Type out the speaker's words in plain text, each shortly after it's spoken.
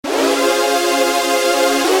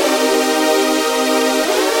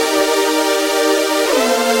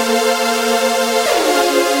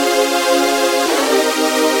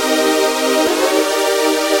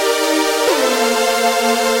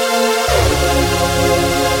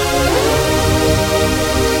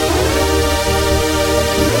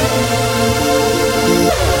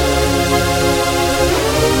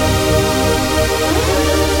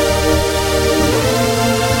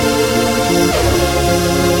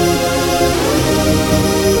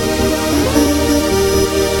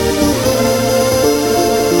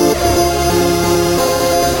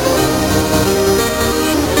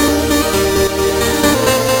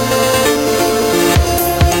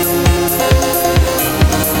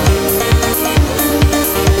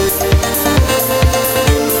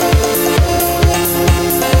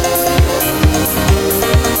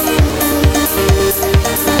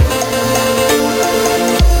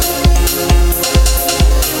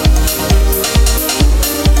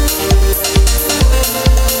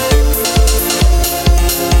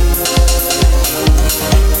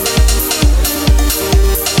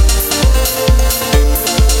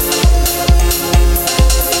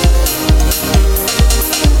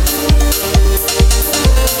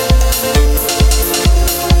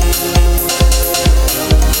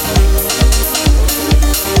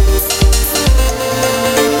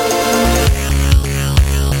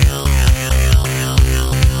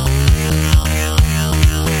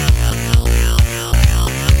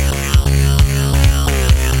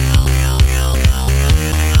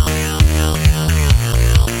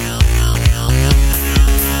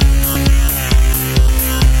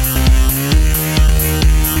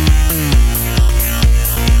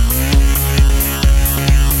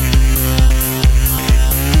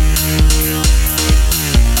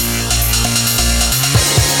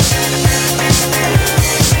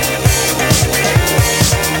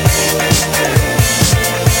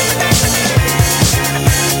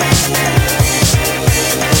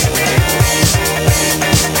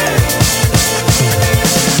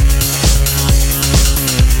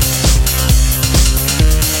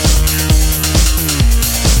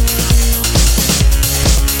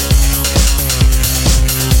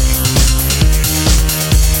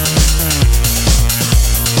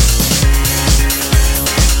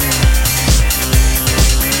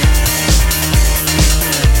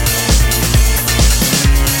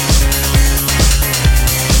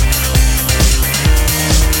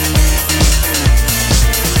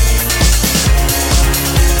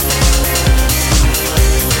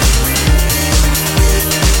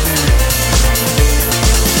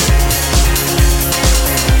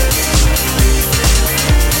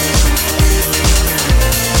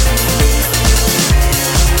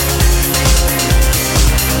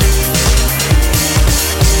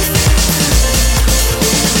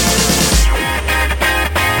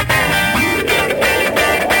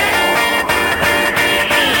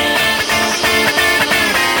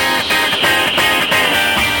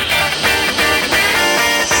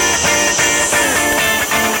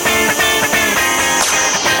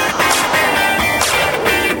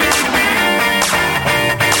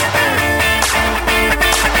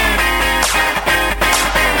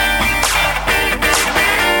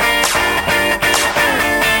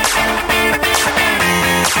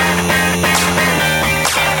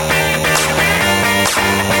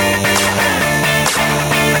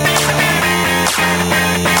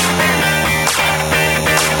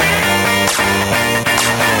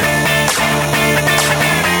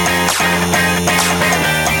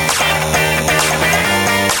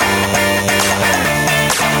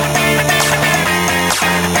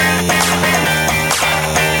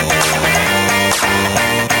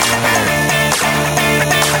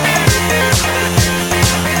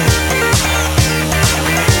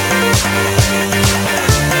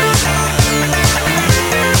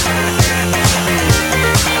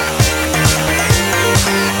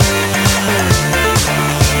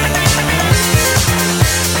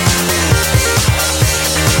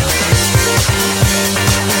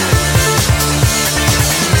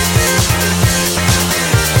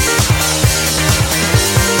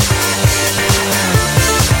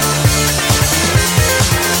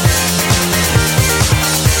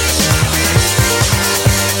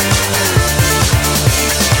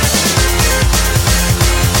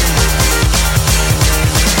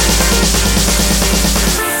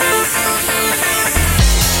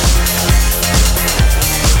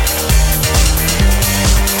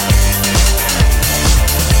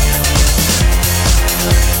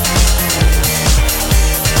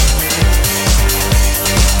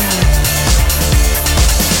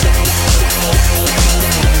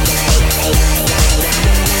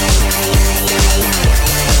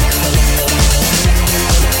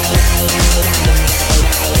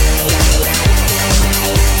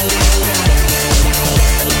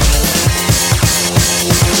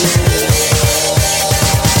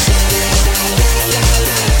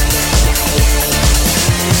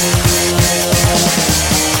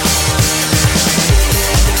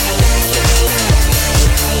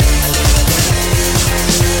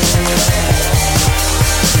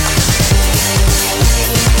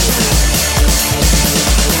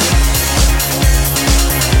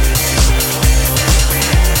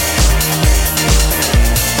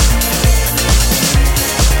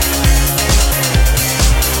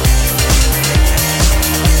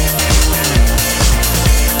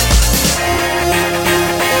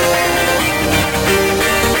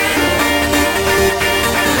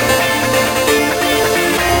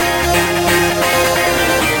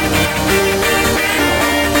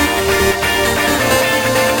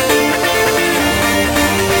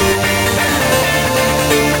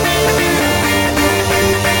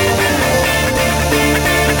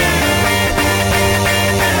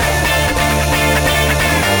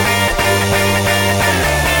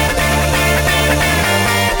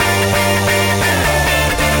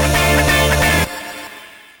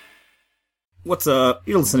What's up?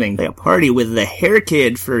 You're listening to A Party with the Hair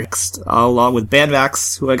Kid first, along with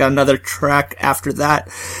Bandvax, who I got another track after that,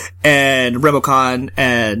 and Rebocon,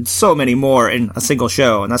 and so many more in a single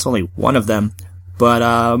show, and that's only one of them.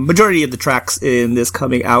 But majority of the tracks in this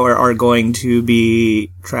coming hour are going to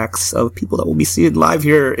be tracks of people that will be seen live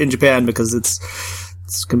here in Japan, because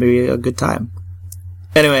it's going to be a good time.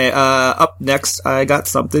 Anyway, up next, I got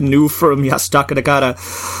something new from Yasutaka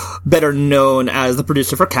Nakata, better known as the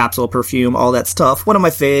producer for Capsule Perfume, all that stuff. One of my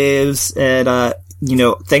faves, and,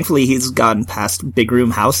 thankfully he's gotten past Big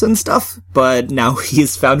Room House and stuff, but now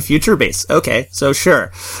he's found Future Bass. Okay, so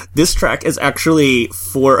sure. This track is actually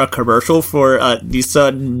for a commercial for,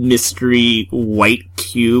 Nissan Mystery White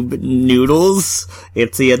Cube Noodles.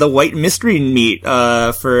 It's the white mystery meat,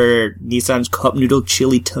 for Nissan's Cup Noodle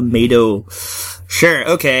Chili Tomato. Sure,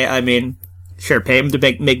 okay, I mean, sure, pay him to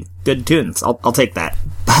make good tunes. I'll take that.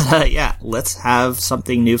 But, yeah, let's have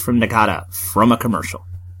something new from Nakata from a commercial.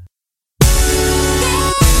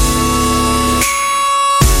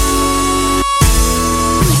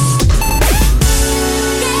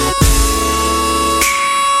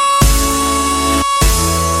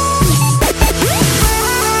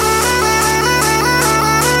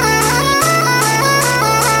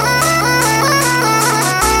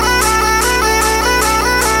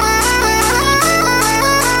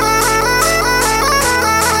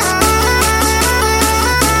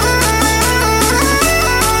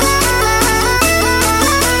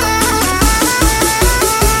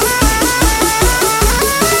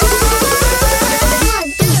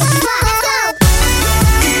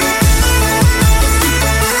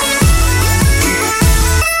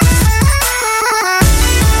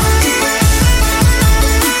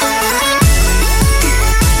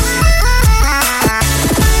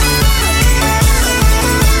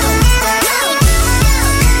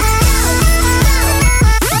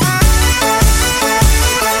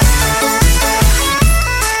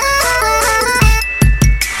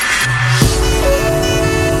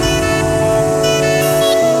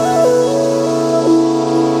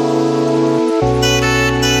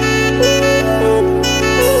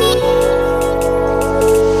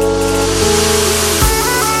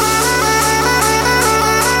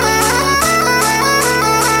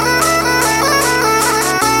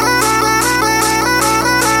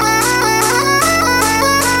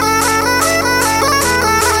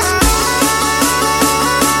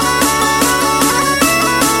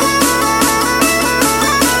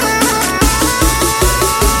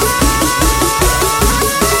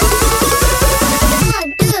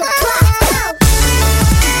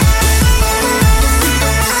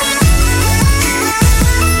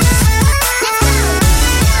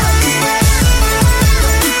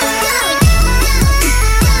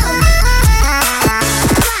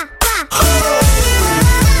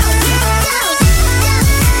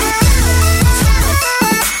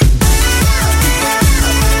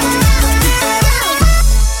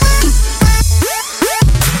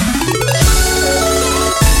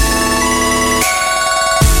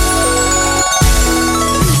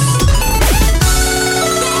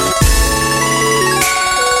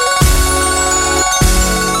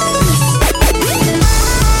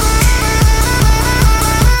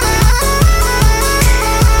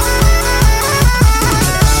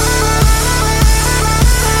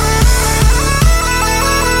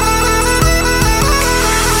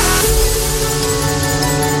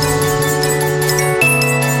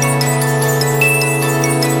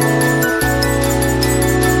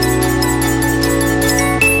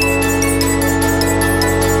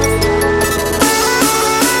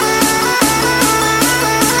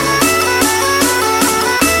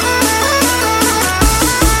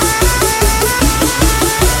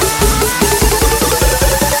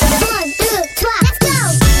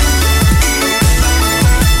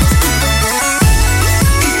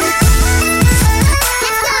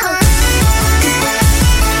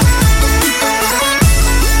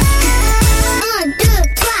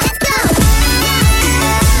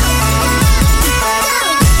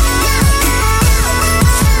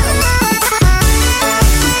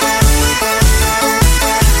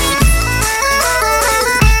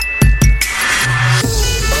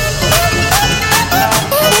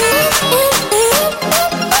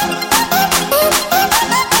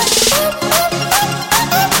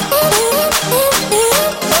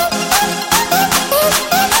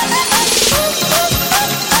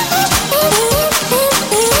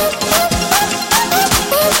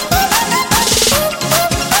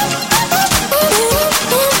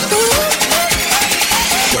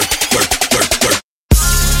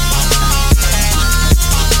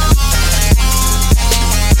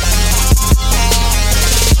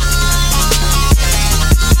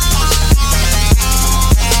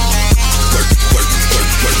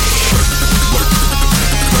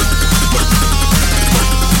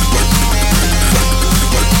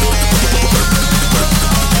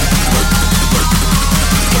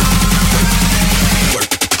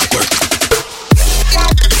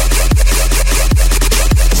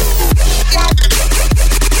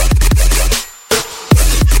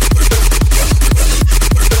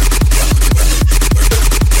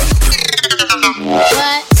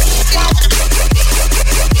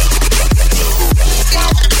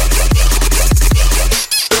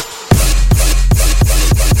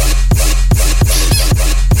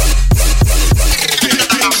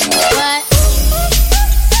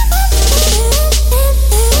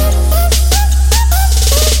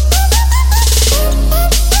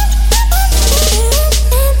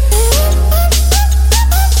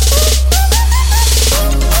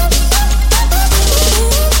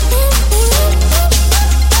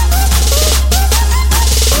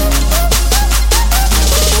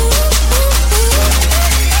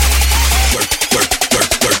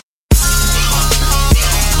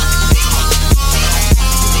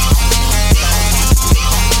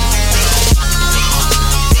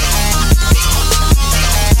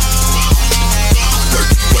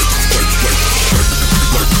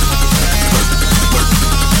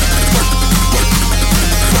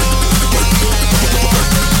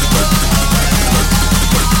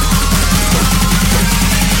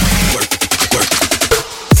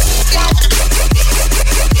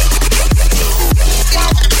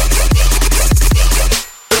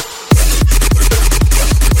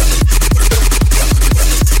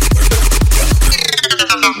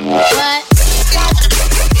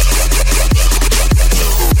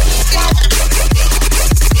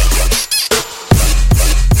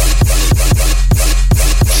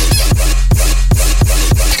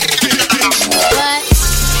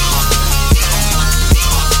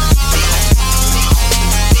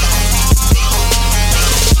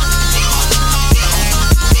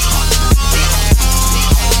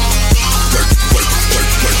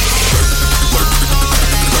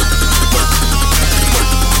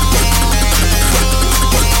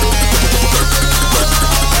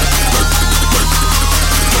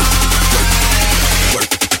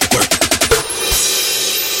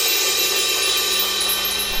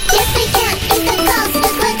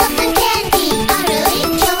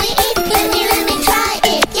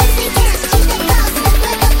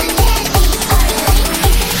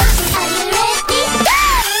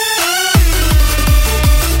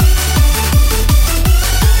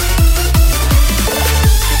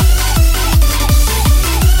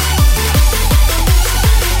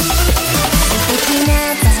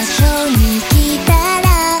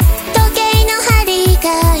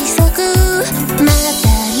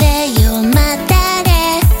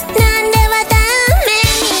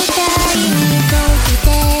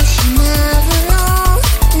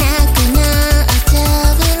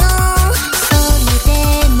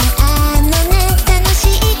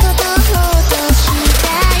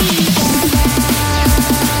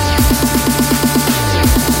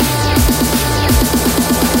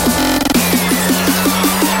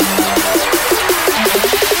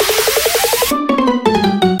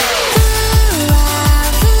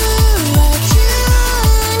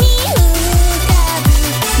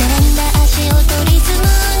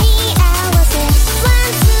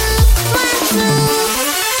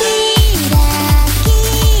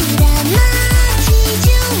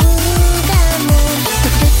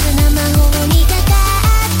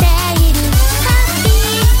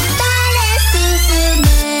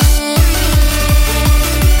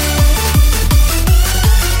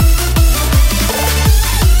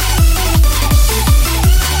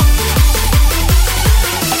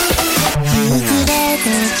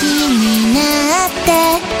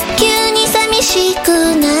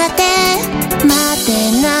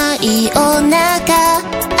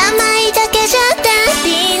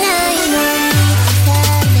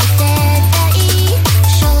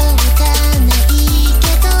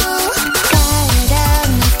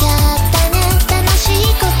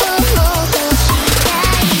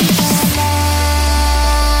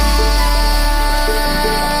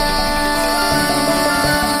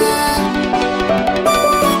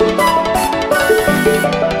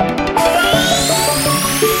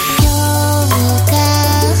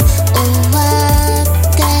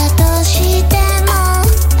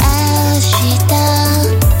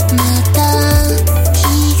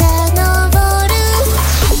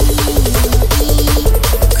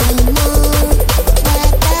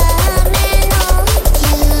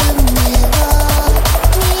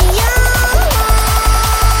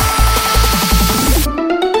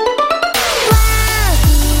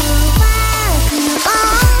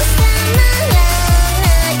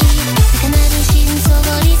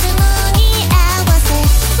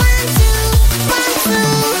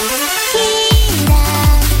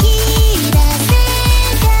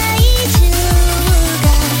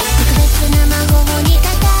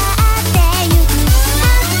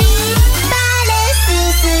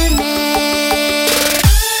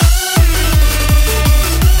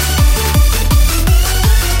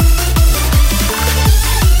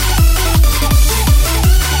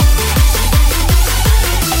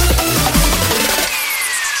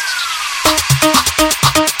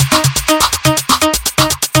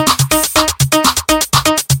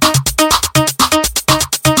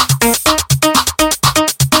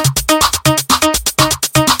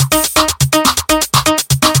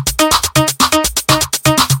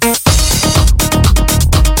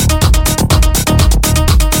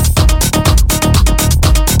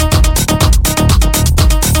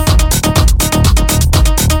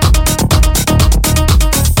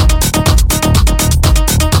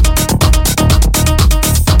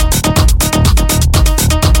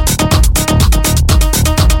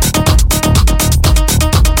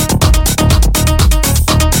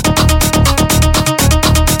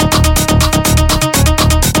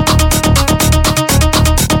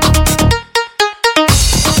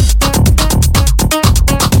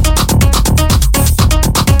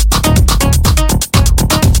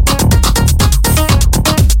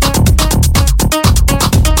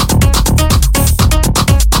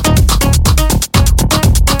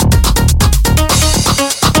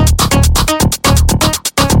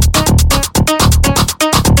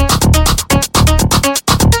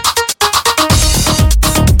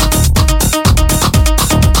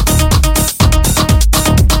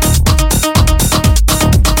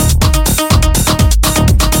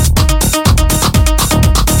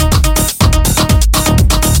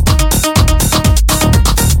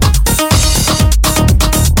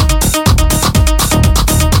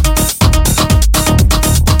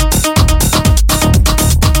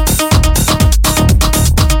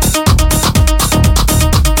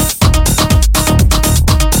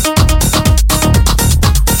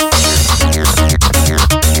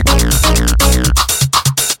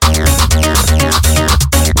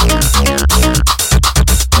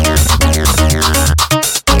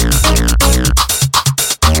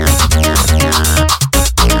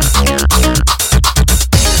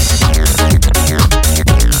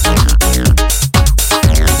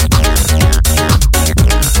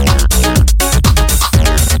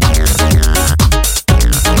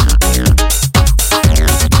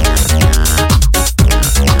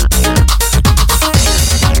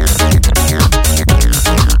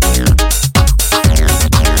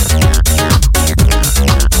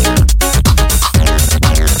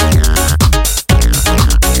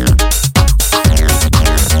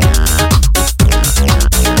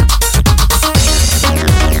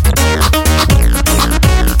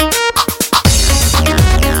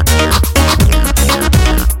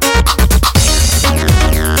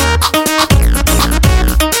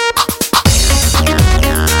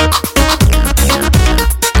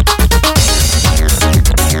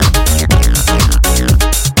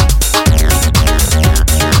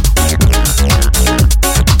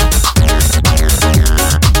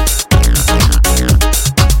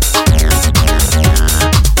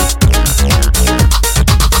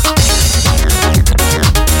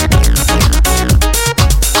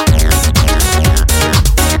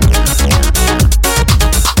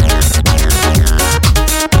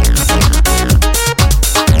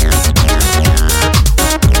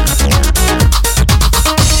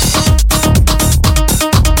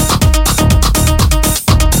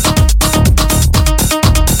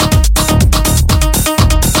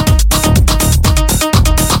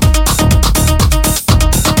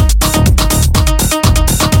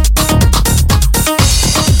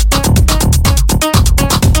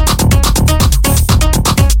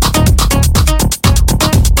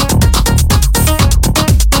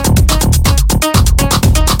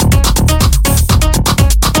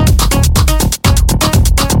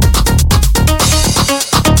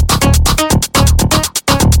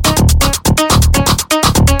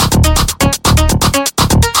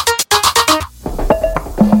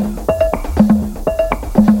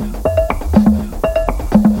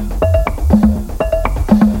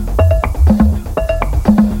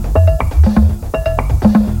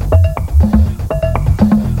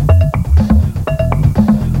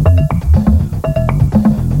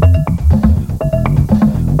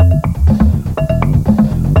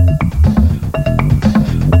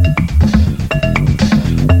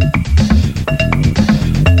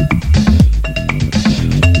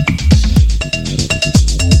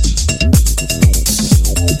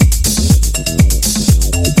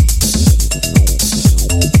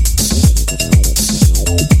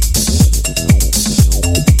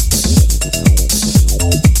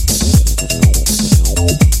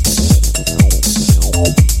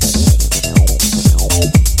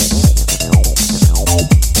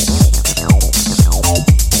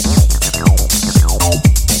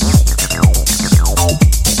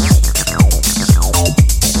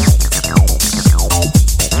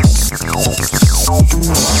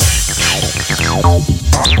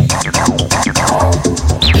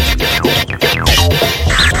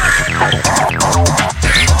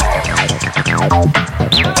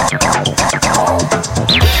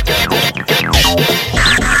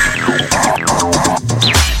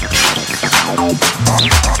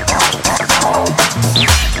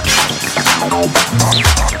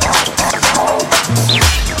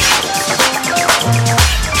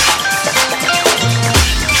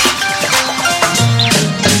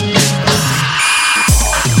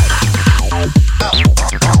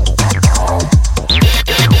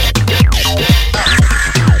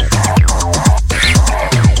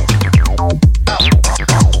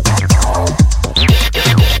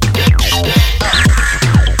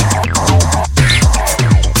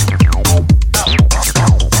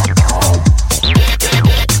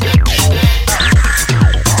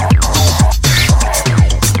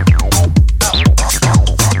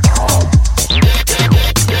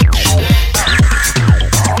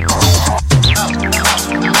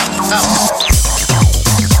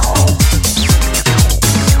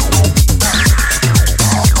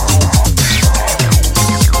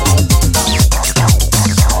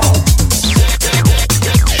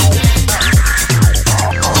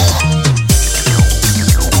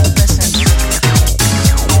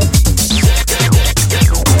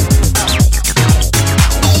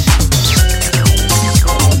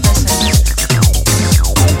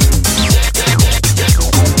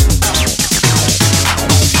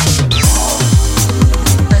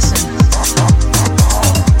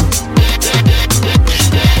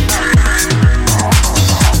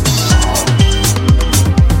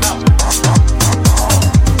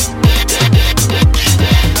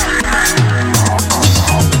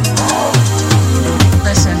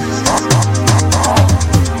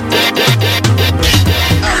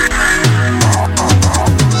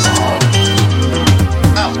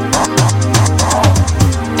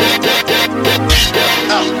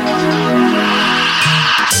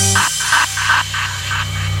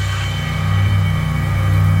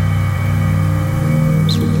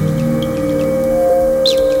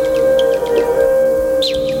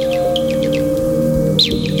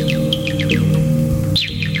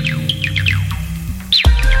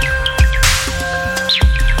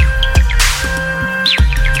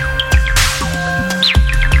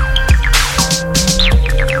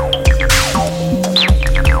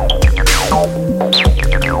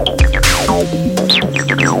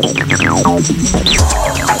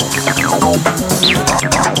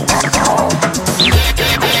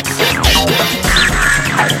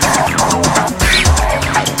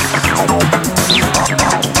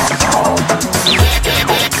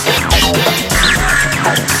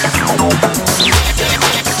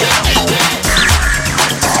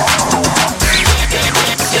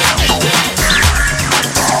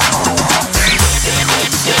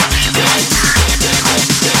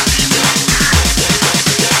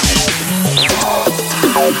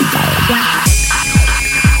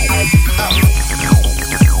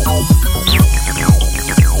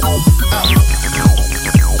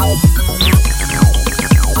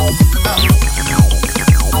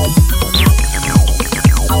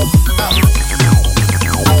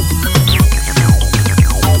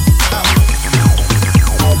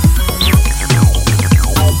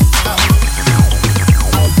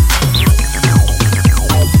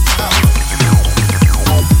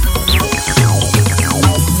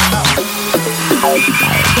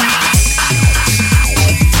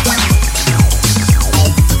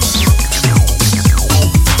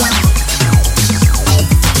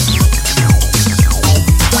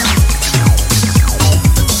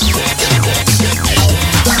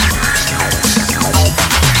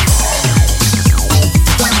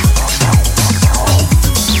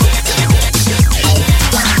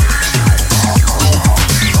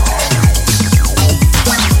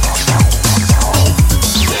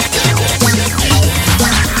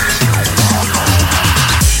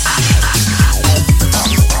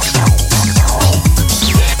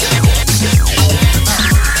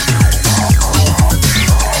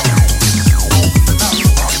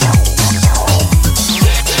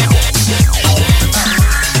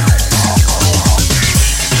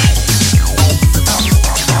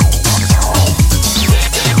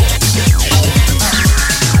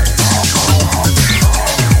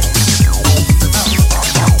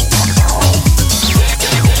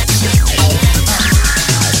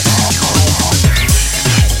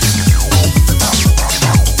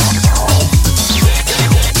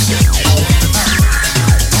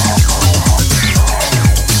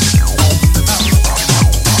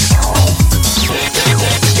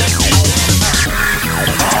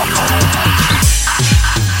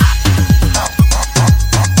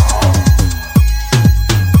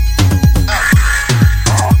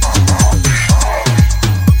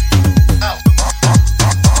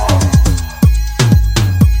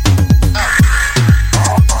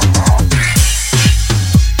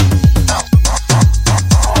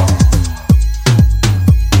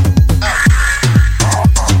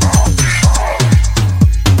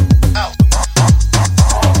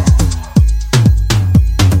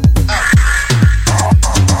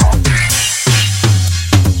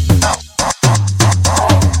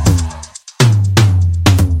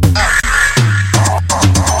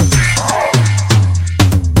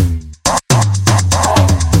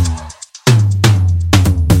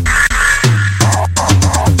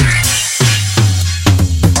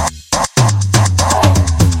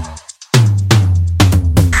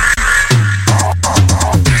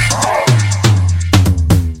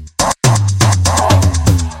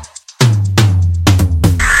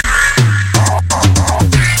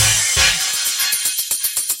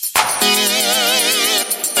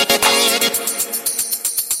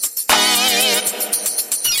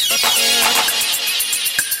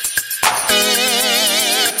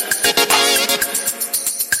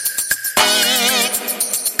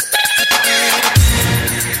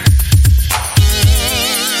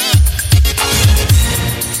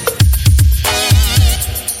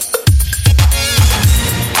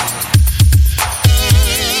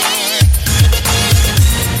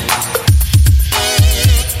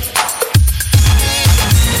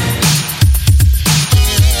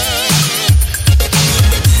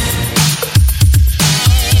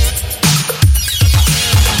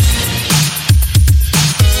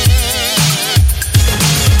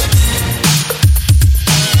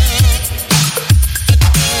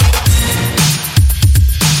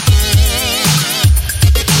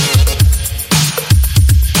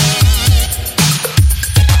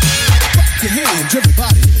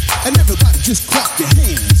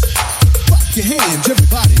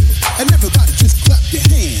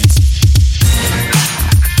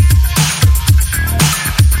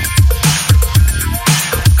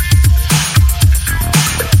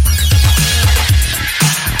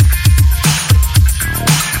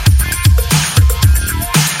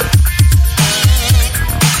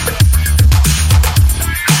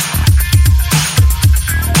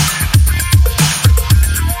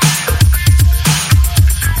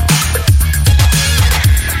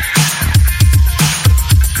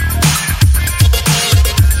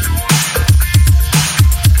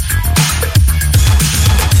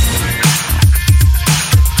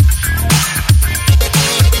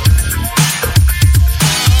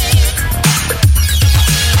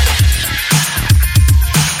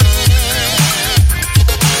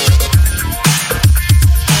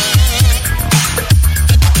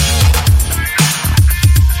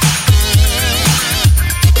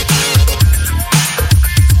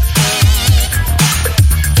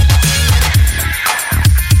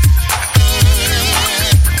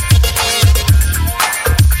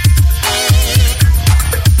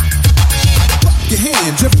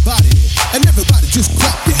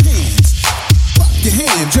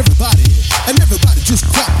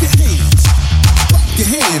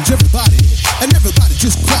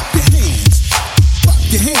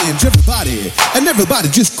 Everybody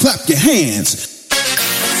just clap your hands.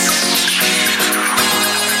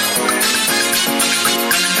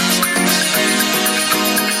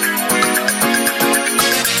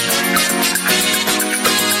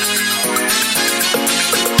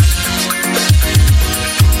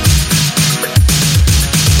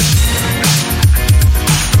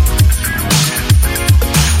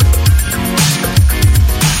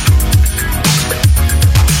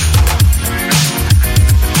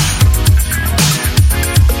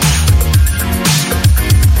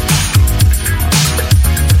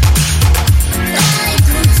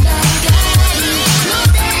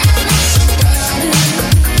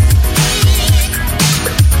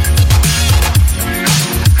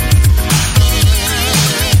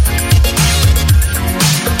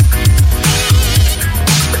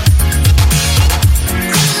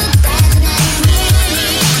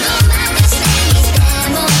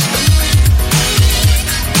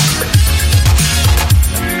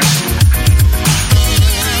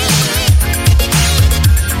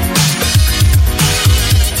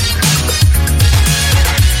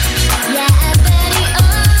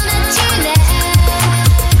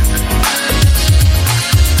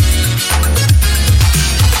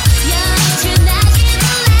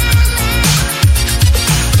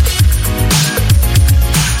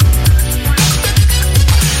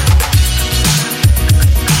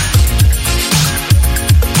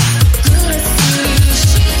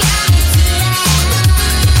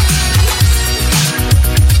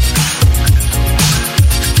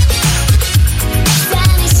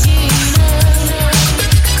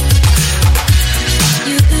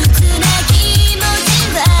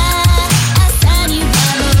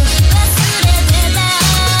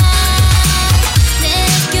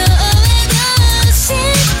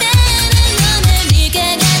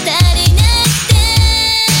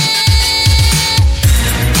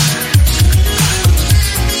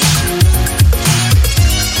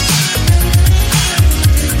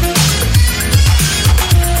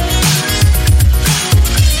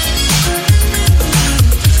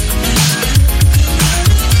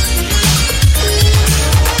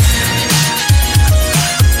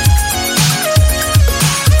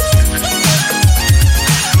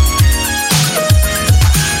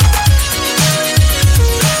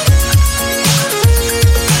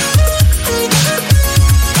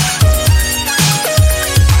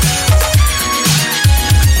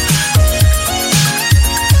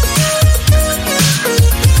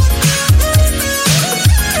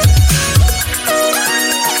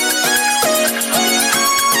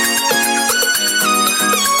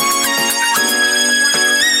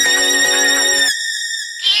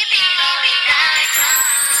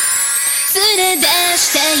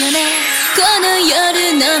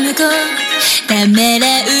ためら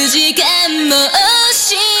う時間も惜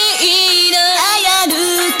しいの流行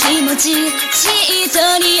る気持ちシー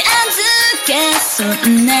トに預けそ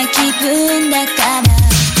んな気分だから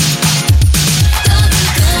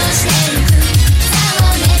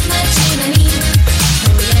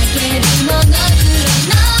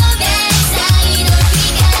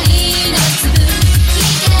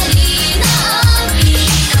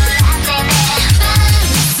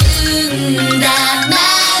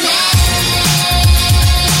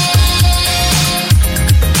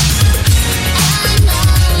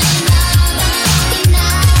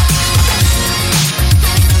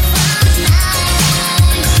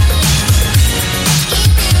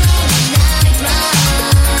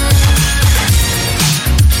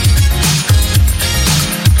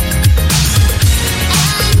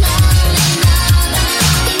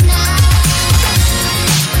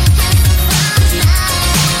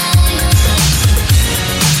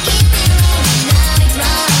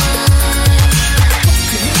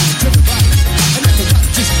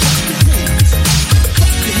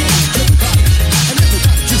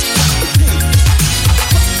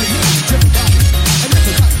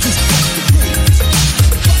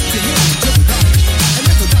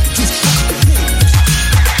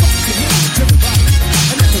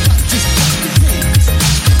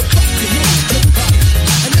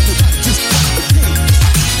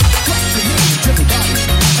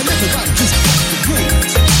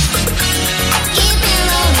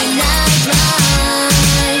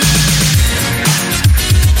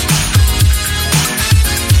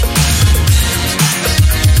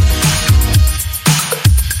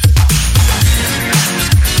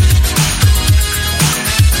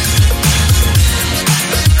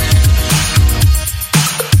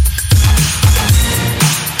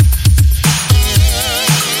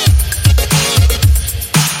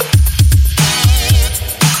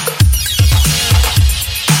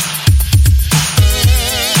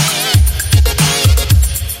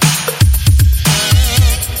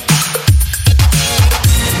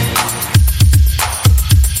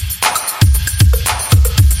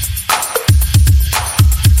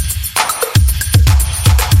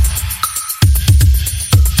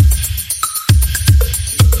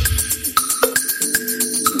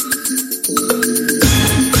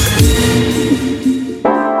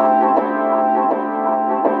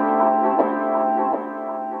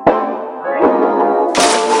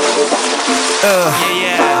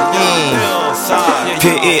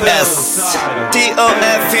Yes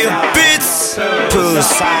TOFU Beats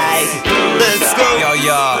Poolside Let's go Yo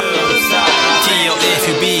yo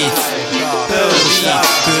TOFU Beats プー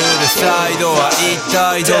ルサイドは一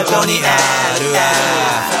体どこにある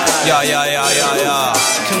ややややや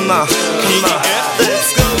Come on, come on,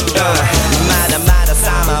 let's go まだまだ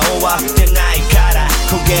サマー終わってないから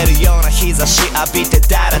焦げるような日差し浴びて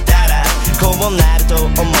ダラダラこうなると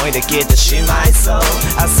思い出きてしまいそう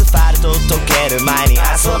アスファルト溶ける前に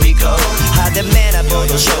遊び行こう派手めなボー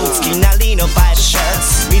ドショー好きなりのバイトシャ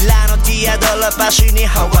ツミラノティアドラ橋に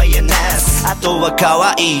ハワイアンスあとは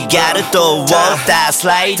可愛いギャルとウォータース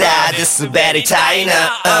ライダーで滑りたいな、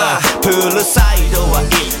プールサイドは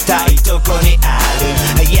一体どこにあ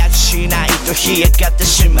る早くしないと冷えがって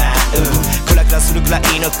しまうクラクラするくら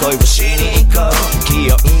いの恋をしに行こう気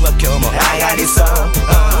温は今日も上がりそう、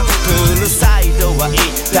プールサイドは一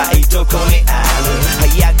体どこにある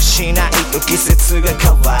早くしないと季節が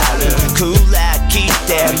変わるクーラー切っ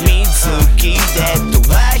て水着でド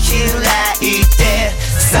ア開いて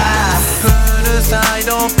さあプールサイ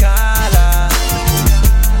ドから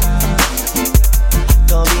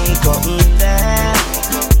飛び込んで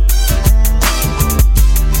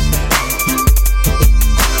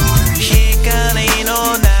光の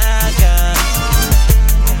中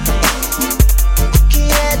消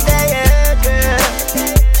えてゆく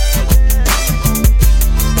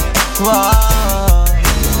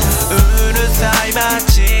うるさい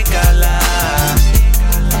街から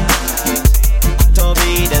飛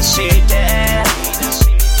び出して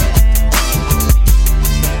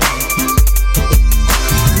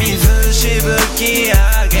水しぶき上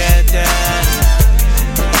げて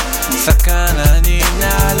魚に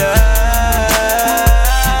なる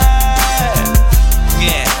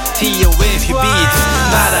Yeah TOFU Beats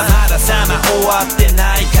まだまだサマー終わって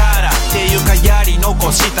ないからっていうかやり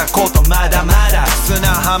残したことまだまだ砂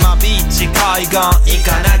浜ビーチ海岸行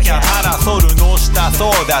かなきゃパラソルの下そ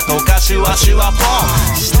うだとかシュワシュワポ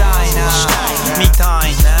ンしたいなみた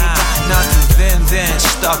いな夏全然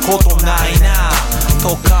したことないな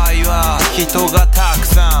都会は人がたく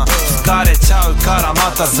さん疲れちゃうから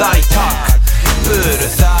また在宅プール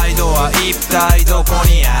サイドは一体どこ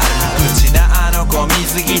にあるうちなあの子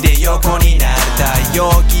水着で横になる太陽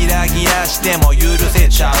ギラギラしても許せ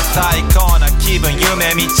ちゃう最高な気分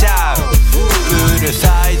夢見ちゃうプール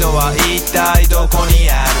サイドは一体どこに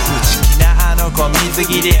ある内気なあの子水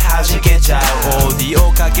着で弾けちゃうオーディ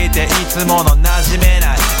オかけていつもの馴染め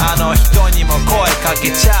ないあの人にも声かけ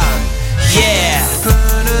ちゃう Yeah プ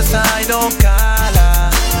ールサイドから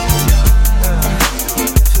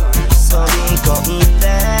飛び込んで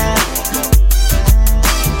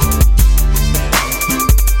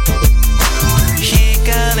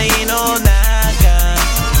光の中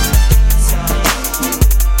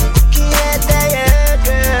消えてゆく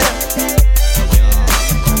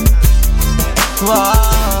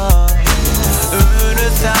うる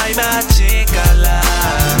さい街から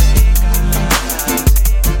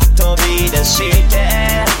飛び出して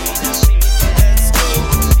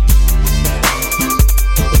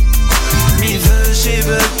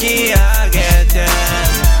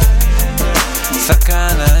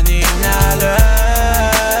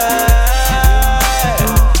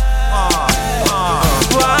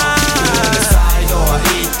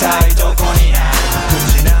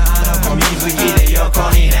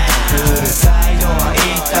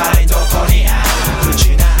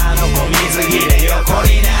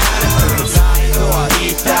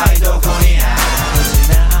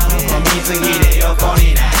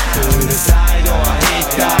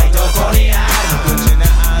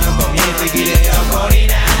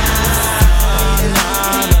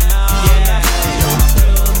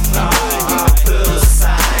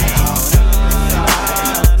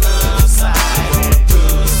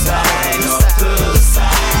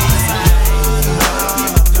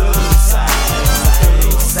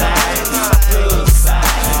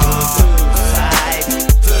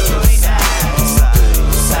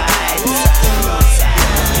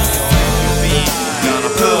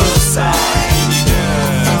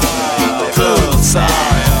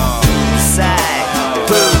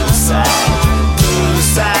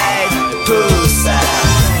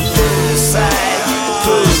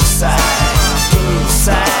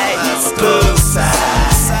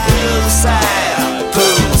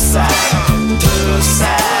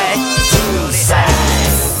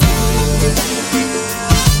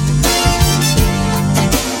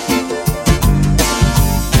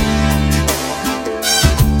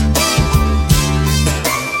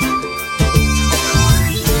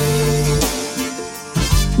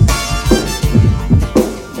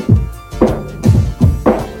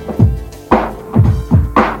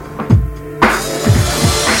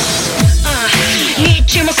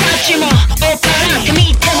しも追っ払ってみ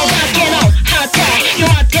てもだけの果て弱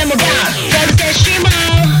ってもがフォルテッシモ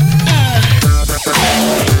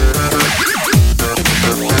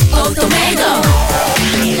オートメイド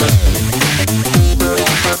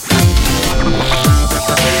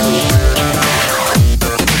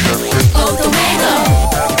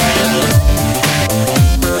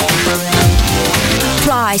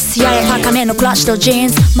やや高めのクラッシュとジーン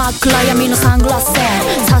ズ真っ暗闇のサングラス線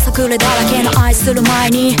ささくれだらけの愛する前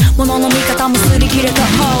に物の見方も擦り切れた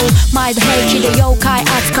方毎度平気で妖怪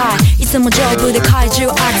扱いいつも丈夫で怪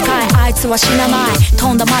獣扱いあいつは死なない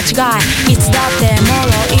とんだ間違いいつだって脆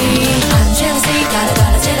い I'm jealousy ガラ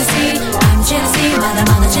ガラ jealousy I'm jealousy まだ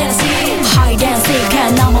まだ jealousy ハイデンシー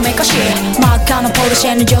剣生めかし真っ赤なポルシ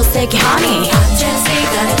ェに助手席ハニー I'm jealousy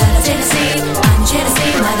ガラガラ jealousy I'm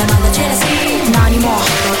jealousy まだまだ jealousy 何も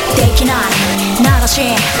できない流し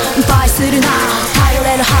倍するな頼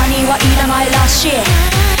れるハニーはいらないらしい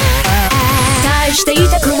大して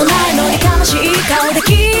痛くもないのに悲しい顔で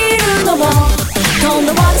きるのもとん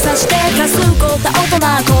だ悪さしてかすこった大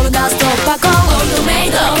人転がす突破口オートメ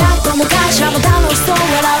イド学校も会社も楽しそう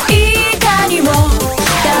笑ういかにもだ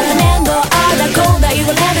って面倒あだこうだ言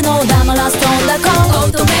われるのを黙らすとんだこオ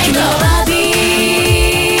ートメイドラビー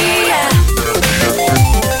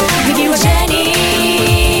右はジェニー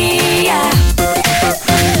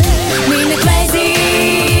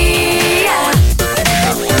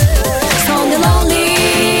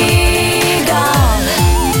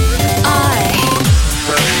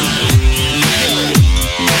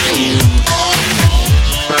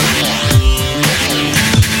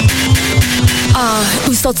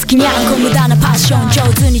嘘つきにあんこ無駄なパッション上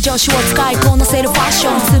手に助手を使いこなせるファッシ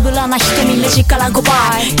ョンつぶらな瞳目力5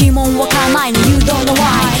倍疑問わかんないの誘導の Y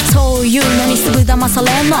そういうのにすぐ騙さ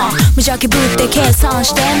れんの無邪気ぶって計算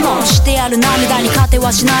してんのしてやる涙に勝て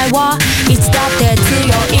はしないわいつだって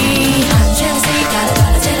強い I'm jealousy ガラ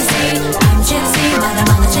ガラ jealousy I'm jealousy まだ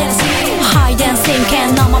まだ jealousy ハイデンシン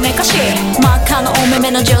剣生めかし真っ赤なお目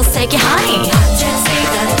目の助手席ハニー I'm jealousy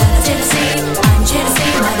ガラガラ jealousy I'm jealousy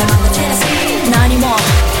まだまだ jealousy 何も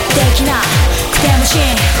できなくても心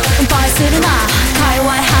配するな界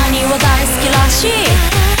隈ハニーは大好きらしい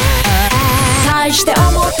大して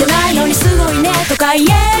思ってないのにすごいねとか言え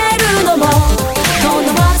るのもとん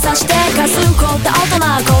だ悪さしてかすこった大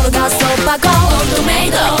人転がす突破口オートメ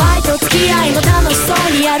イド愛と付き合いも楽しそ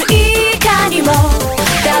うにやるいかにもだ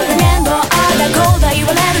って面倒あだこうだ言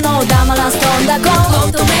われるのを黙らすとんだこオ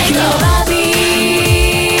ートメイドラビー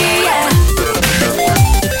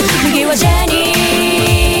右はジェニー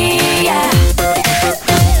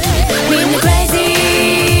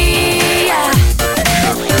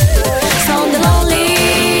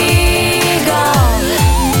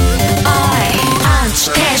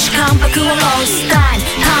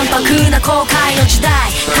淡白な後悔の時代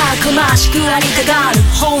たくましくありたがる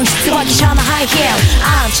本質は貴様ハイヒール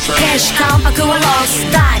アンチ天使関白はロス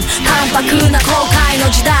タイム淡白な後悔の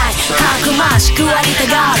時代たくましくありた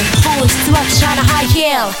がる本質は貴様ハイヒ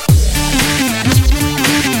ール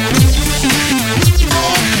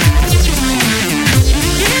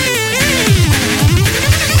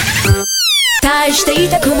大して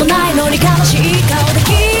痛くもないのに悲しい顔で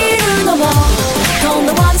きるのもとん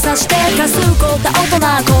だ悪さしてかすこった大人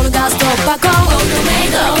転がす突破口オートメ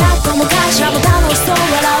イド学校も会社も楽しそう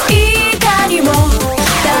笑ういかにもだ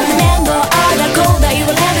って面倒あだこうだ言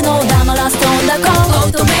われるのを黙らすとんだこオ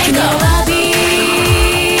ートメイドラビ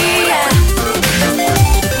ー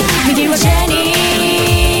右はジェニ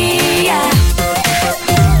ー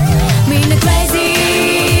みんなクレイジー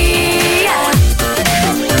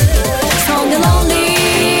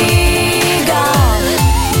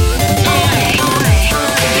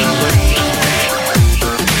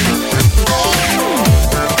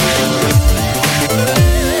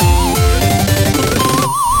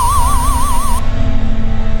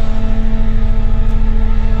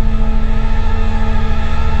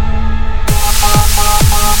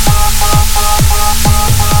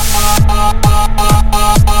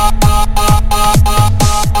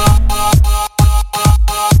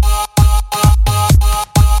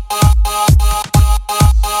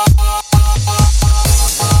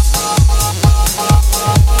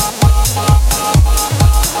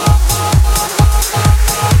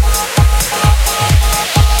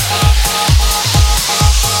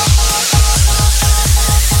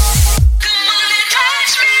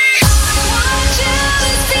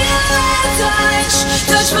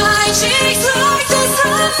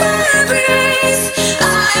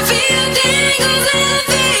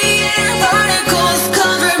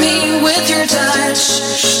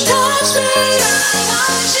Touch me, I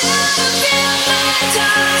want you to feel my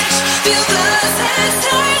touch. Feel the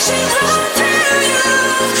sense.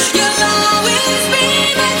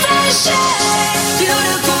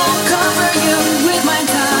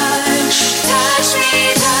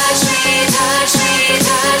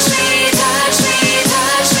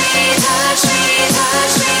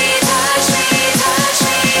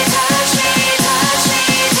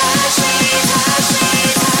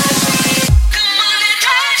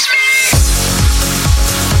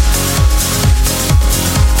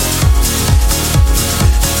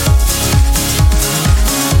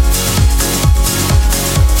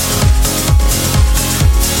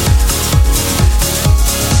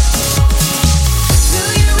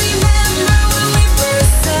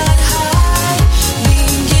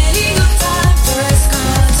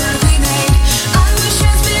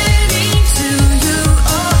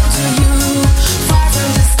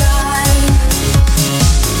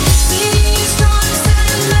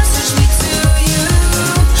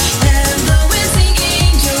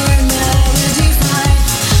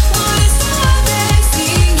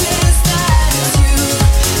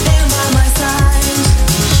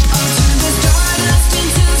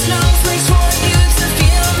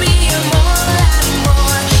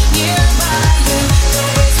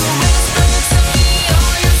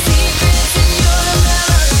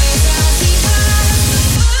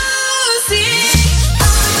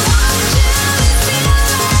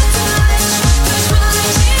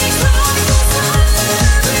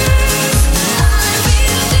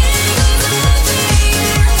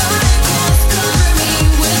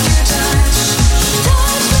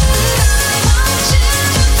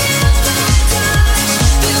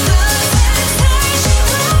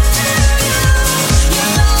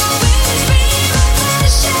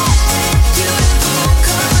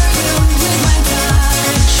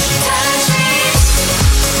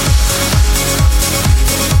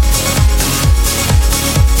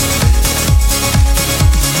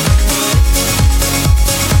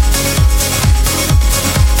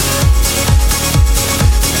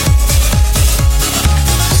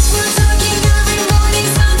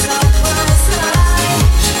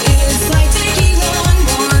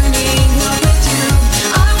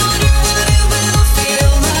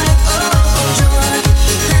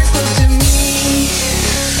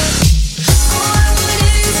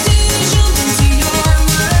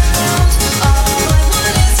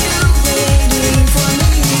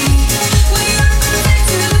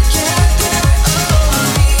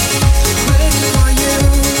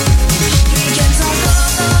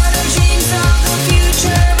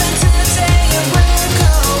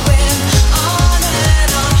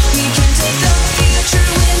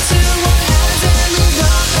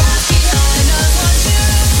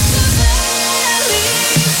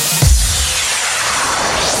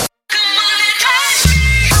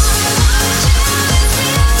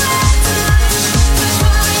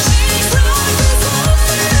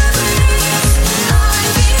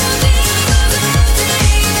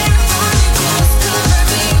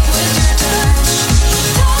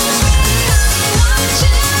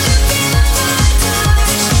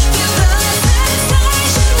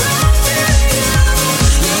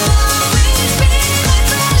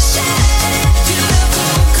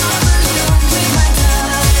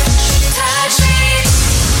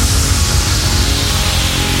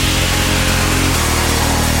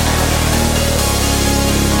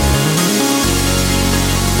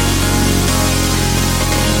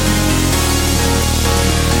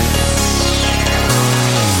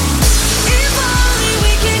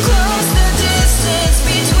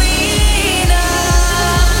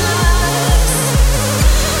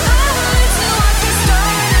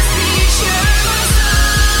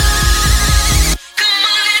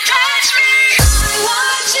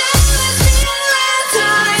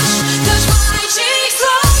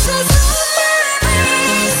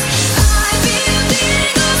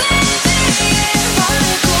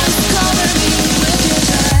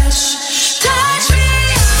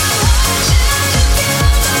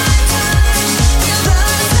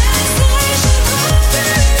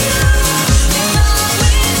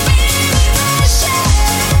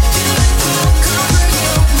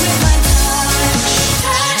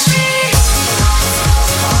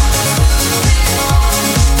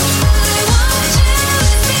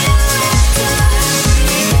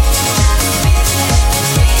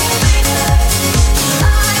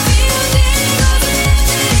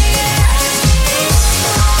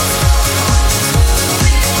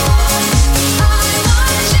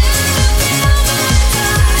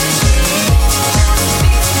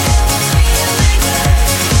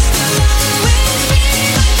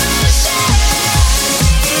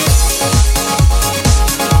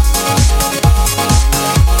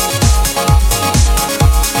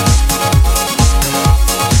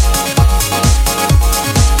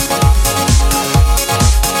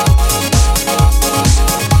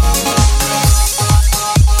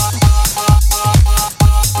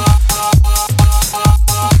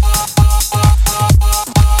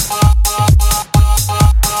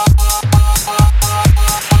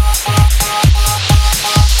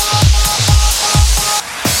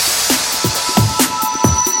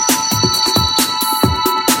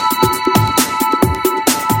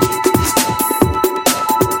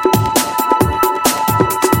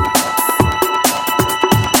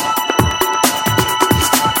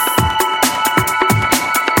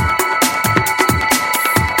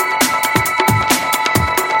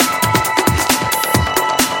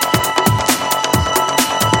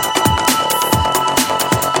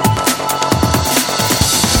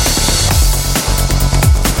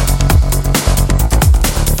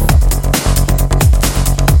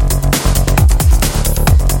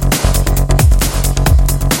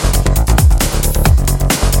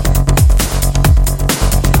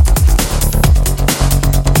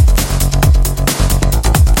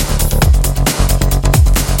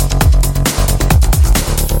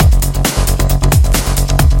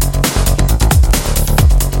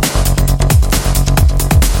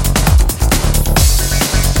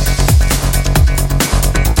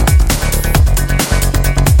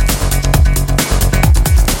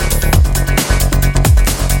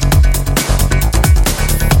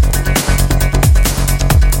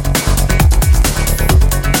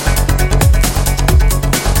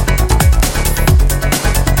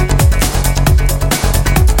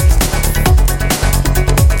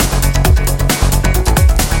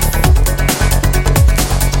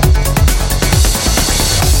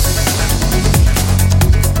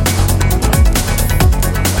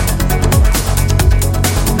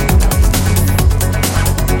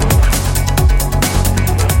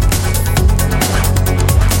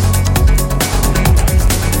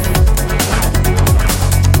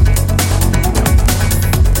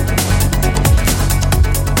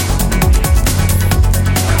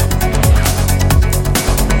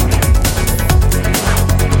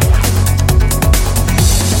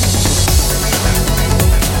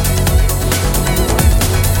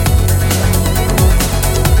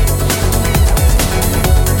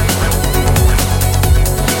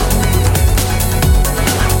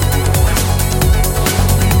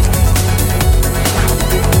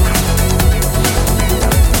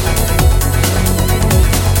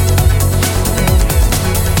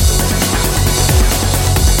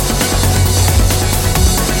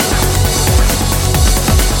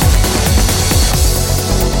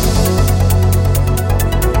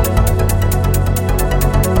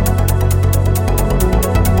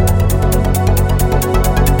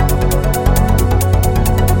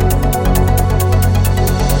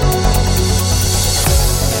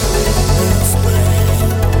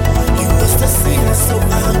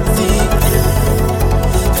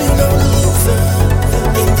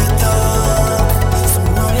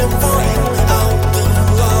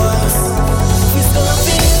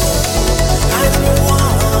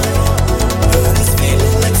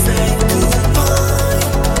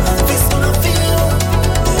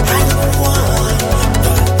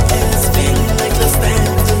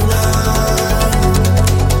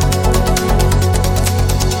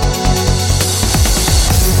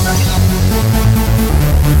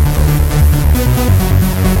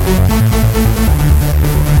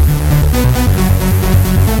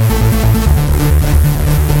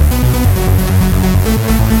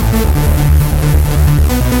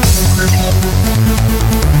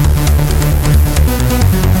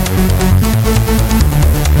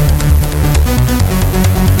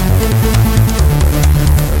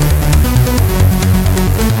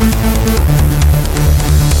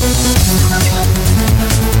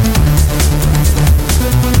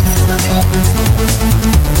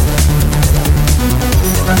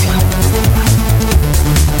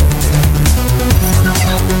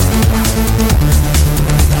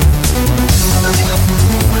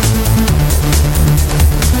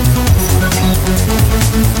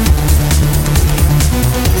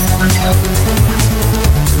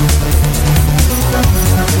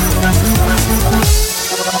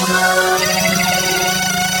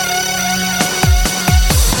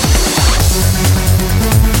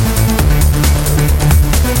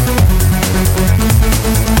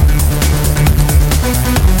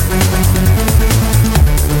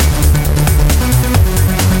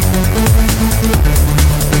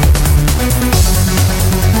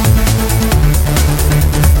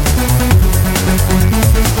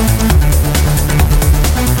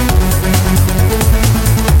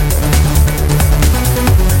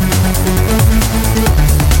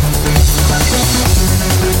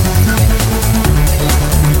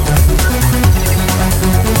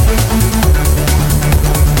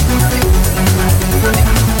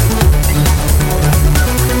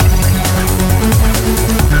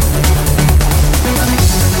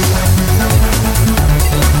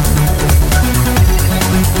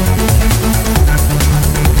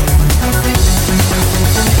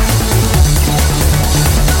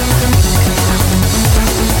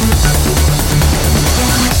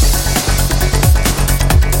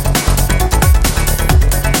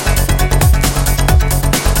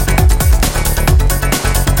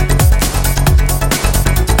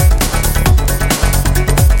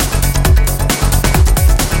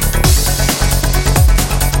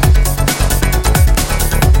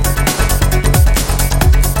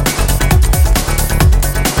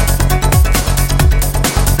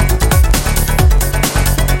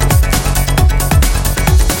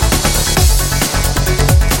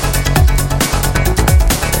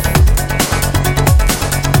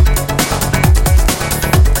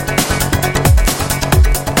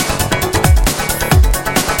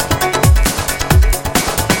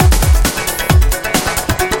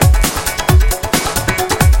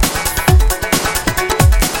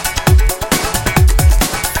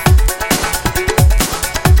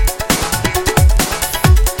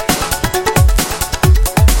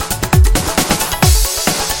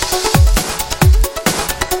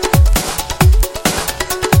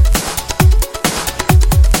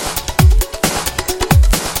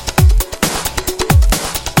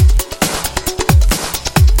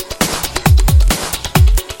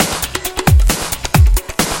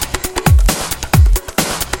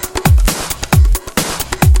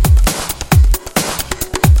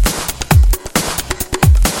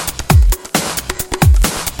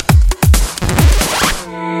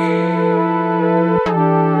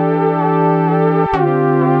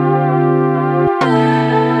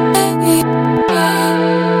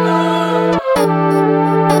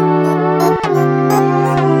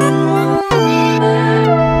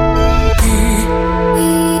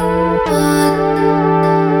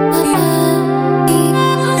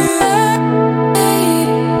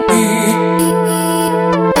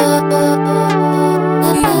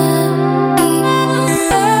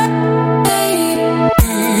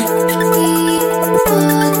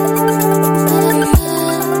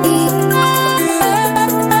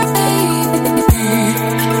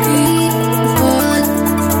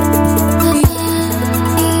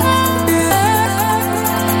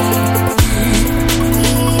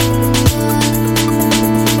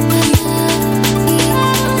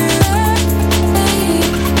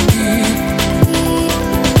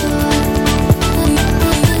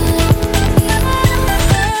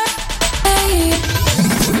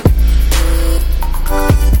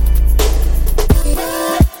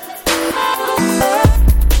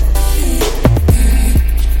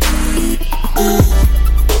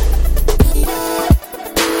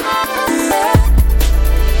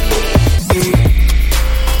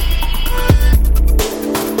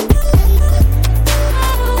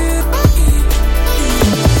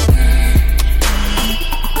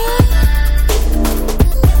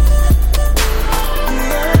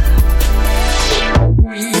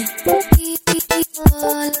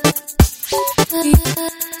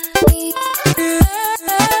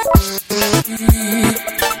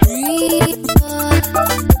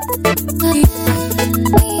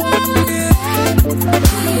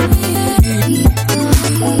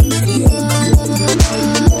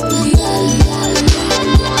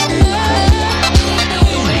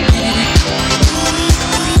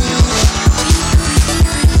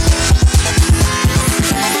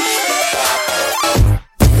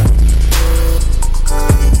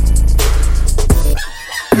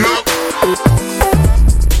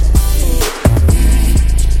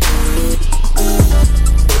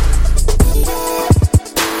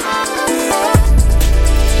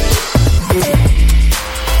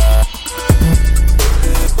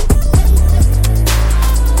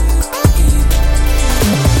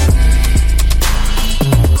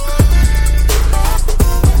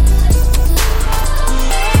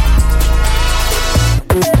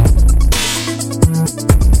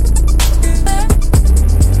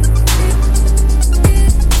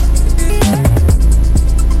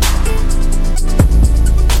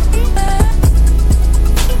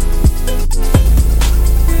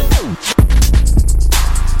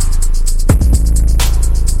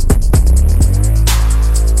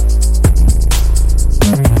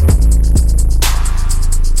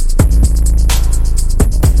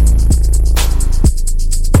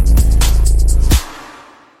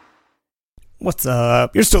 What's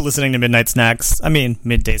up? You're still listening to Midday Snacks,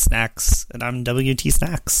 and I'm WT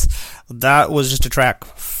Snacks. That was just a track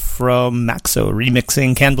from Maxo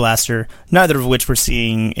remixing Can Blaster, neither of which we're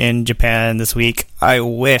seeing in Japan this week. I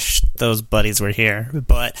wish those buddies were here,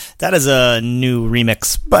 but that is a new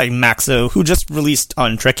remix by Maxo, who just released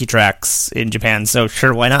on Trekkie Tracks in Japan, so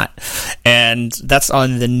sure, why not? And that's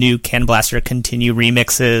on the new Can Blaster Continue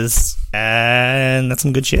remixes, and that's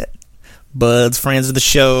some good shit. Buds, friends of the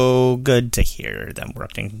show, good to hear them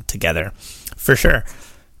working together, for sure.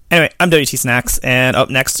 Anyway, I'm WT Snacks, and up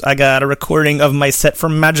next I got a recording of my set for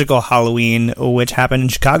Magical Halloween, which happened in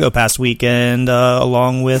Chicago past weekend,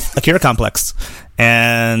 along with Akira Complex.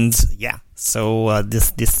 And yeah, so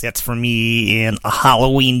this set's for me in a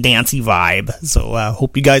Halloween dancey vibe. So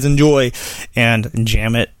hope you guys enjoy and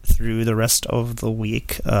jam it through the rest of the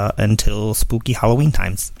week until spooky Halloween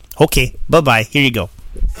times. Okay, bye-bye. Here you go.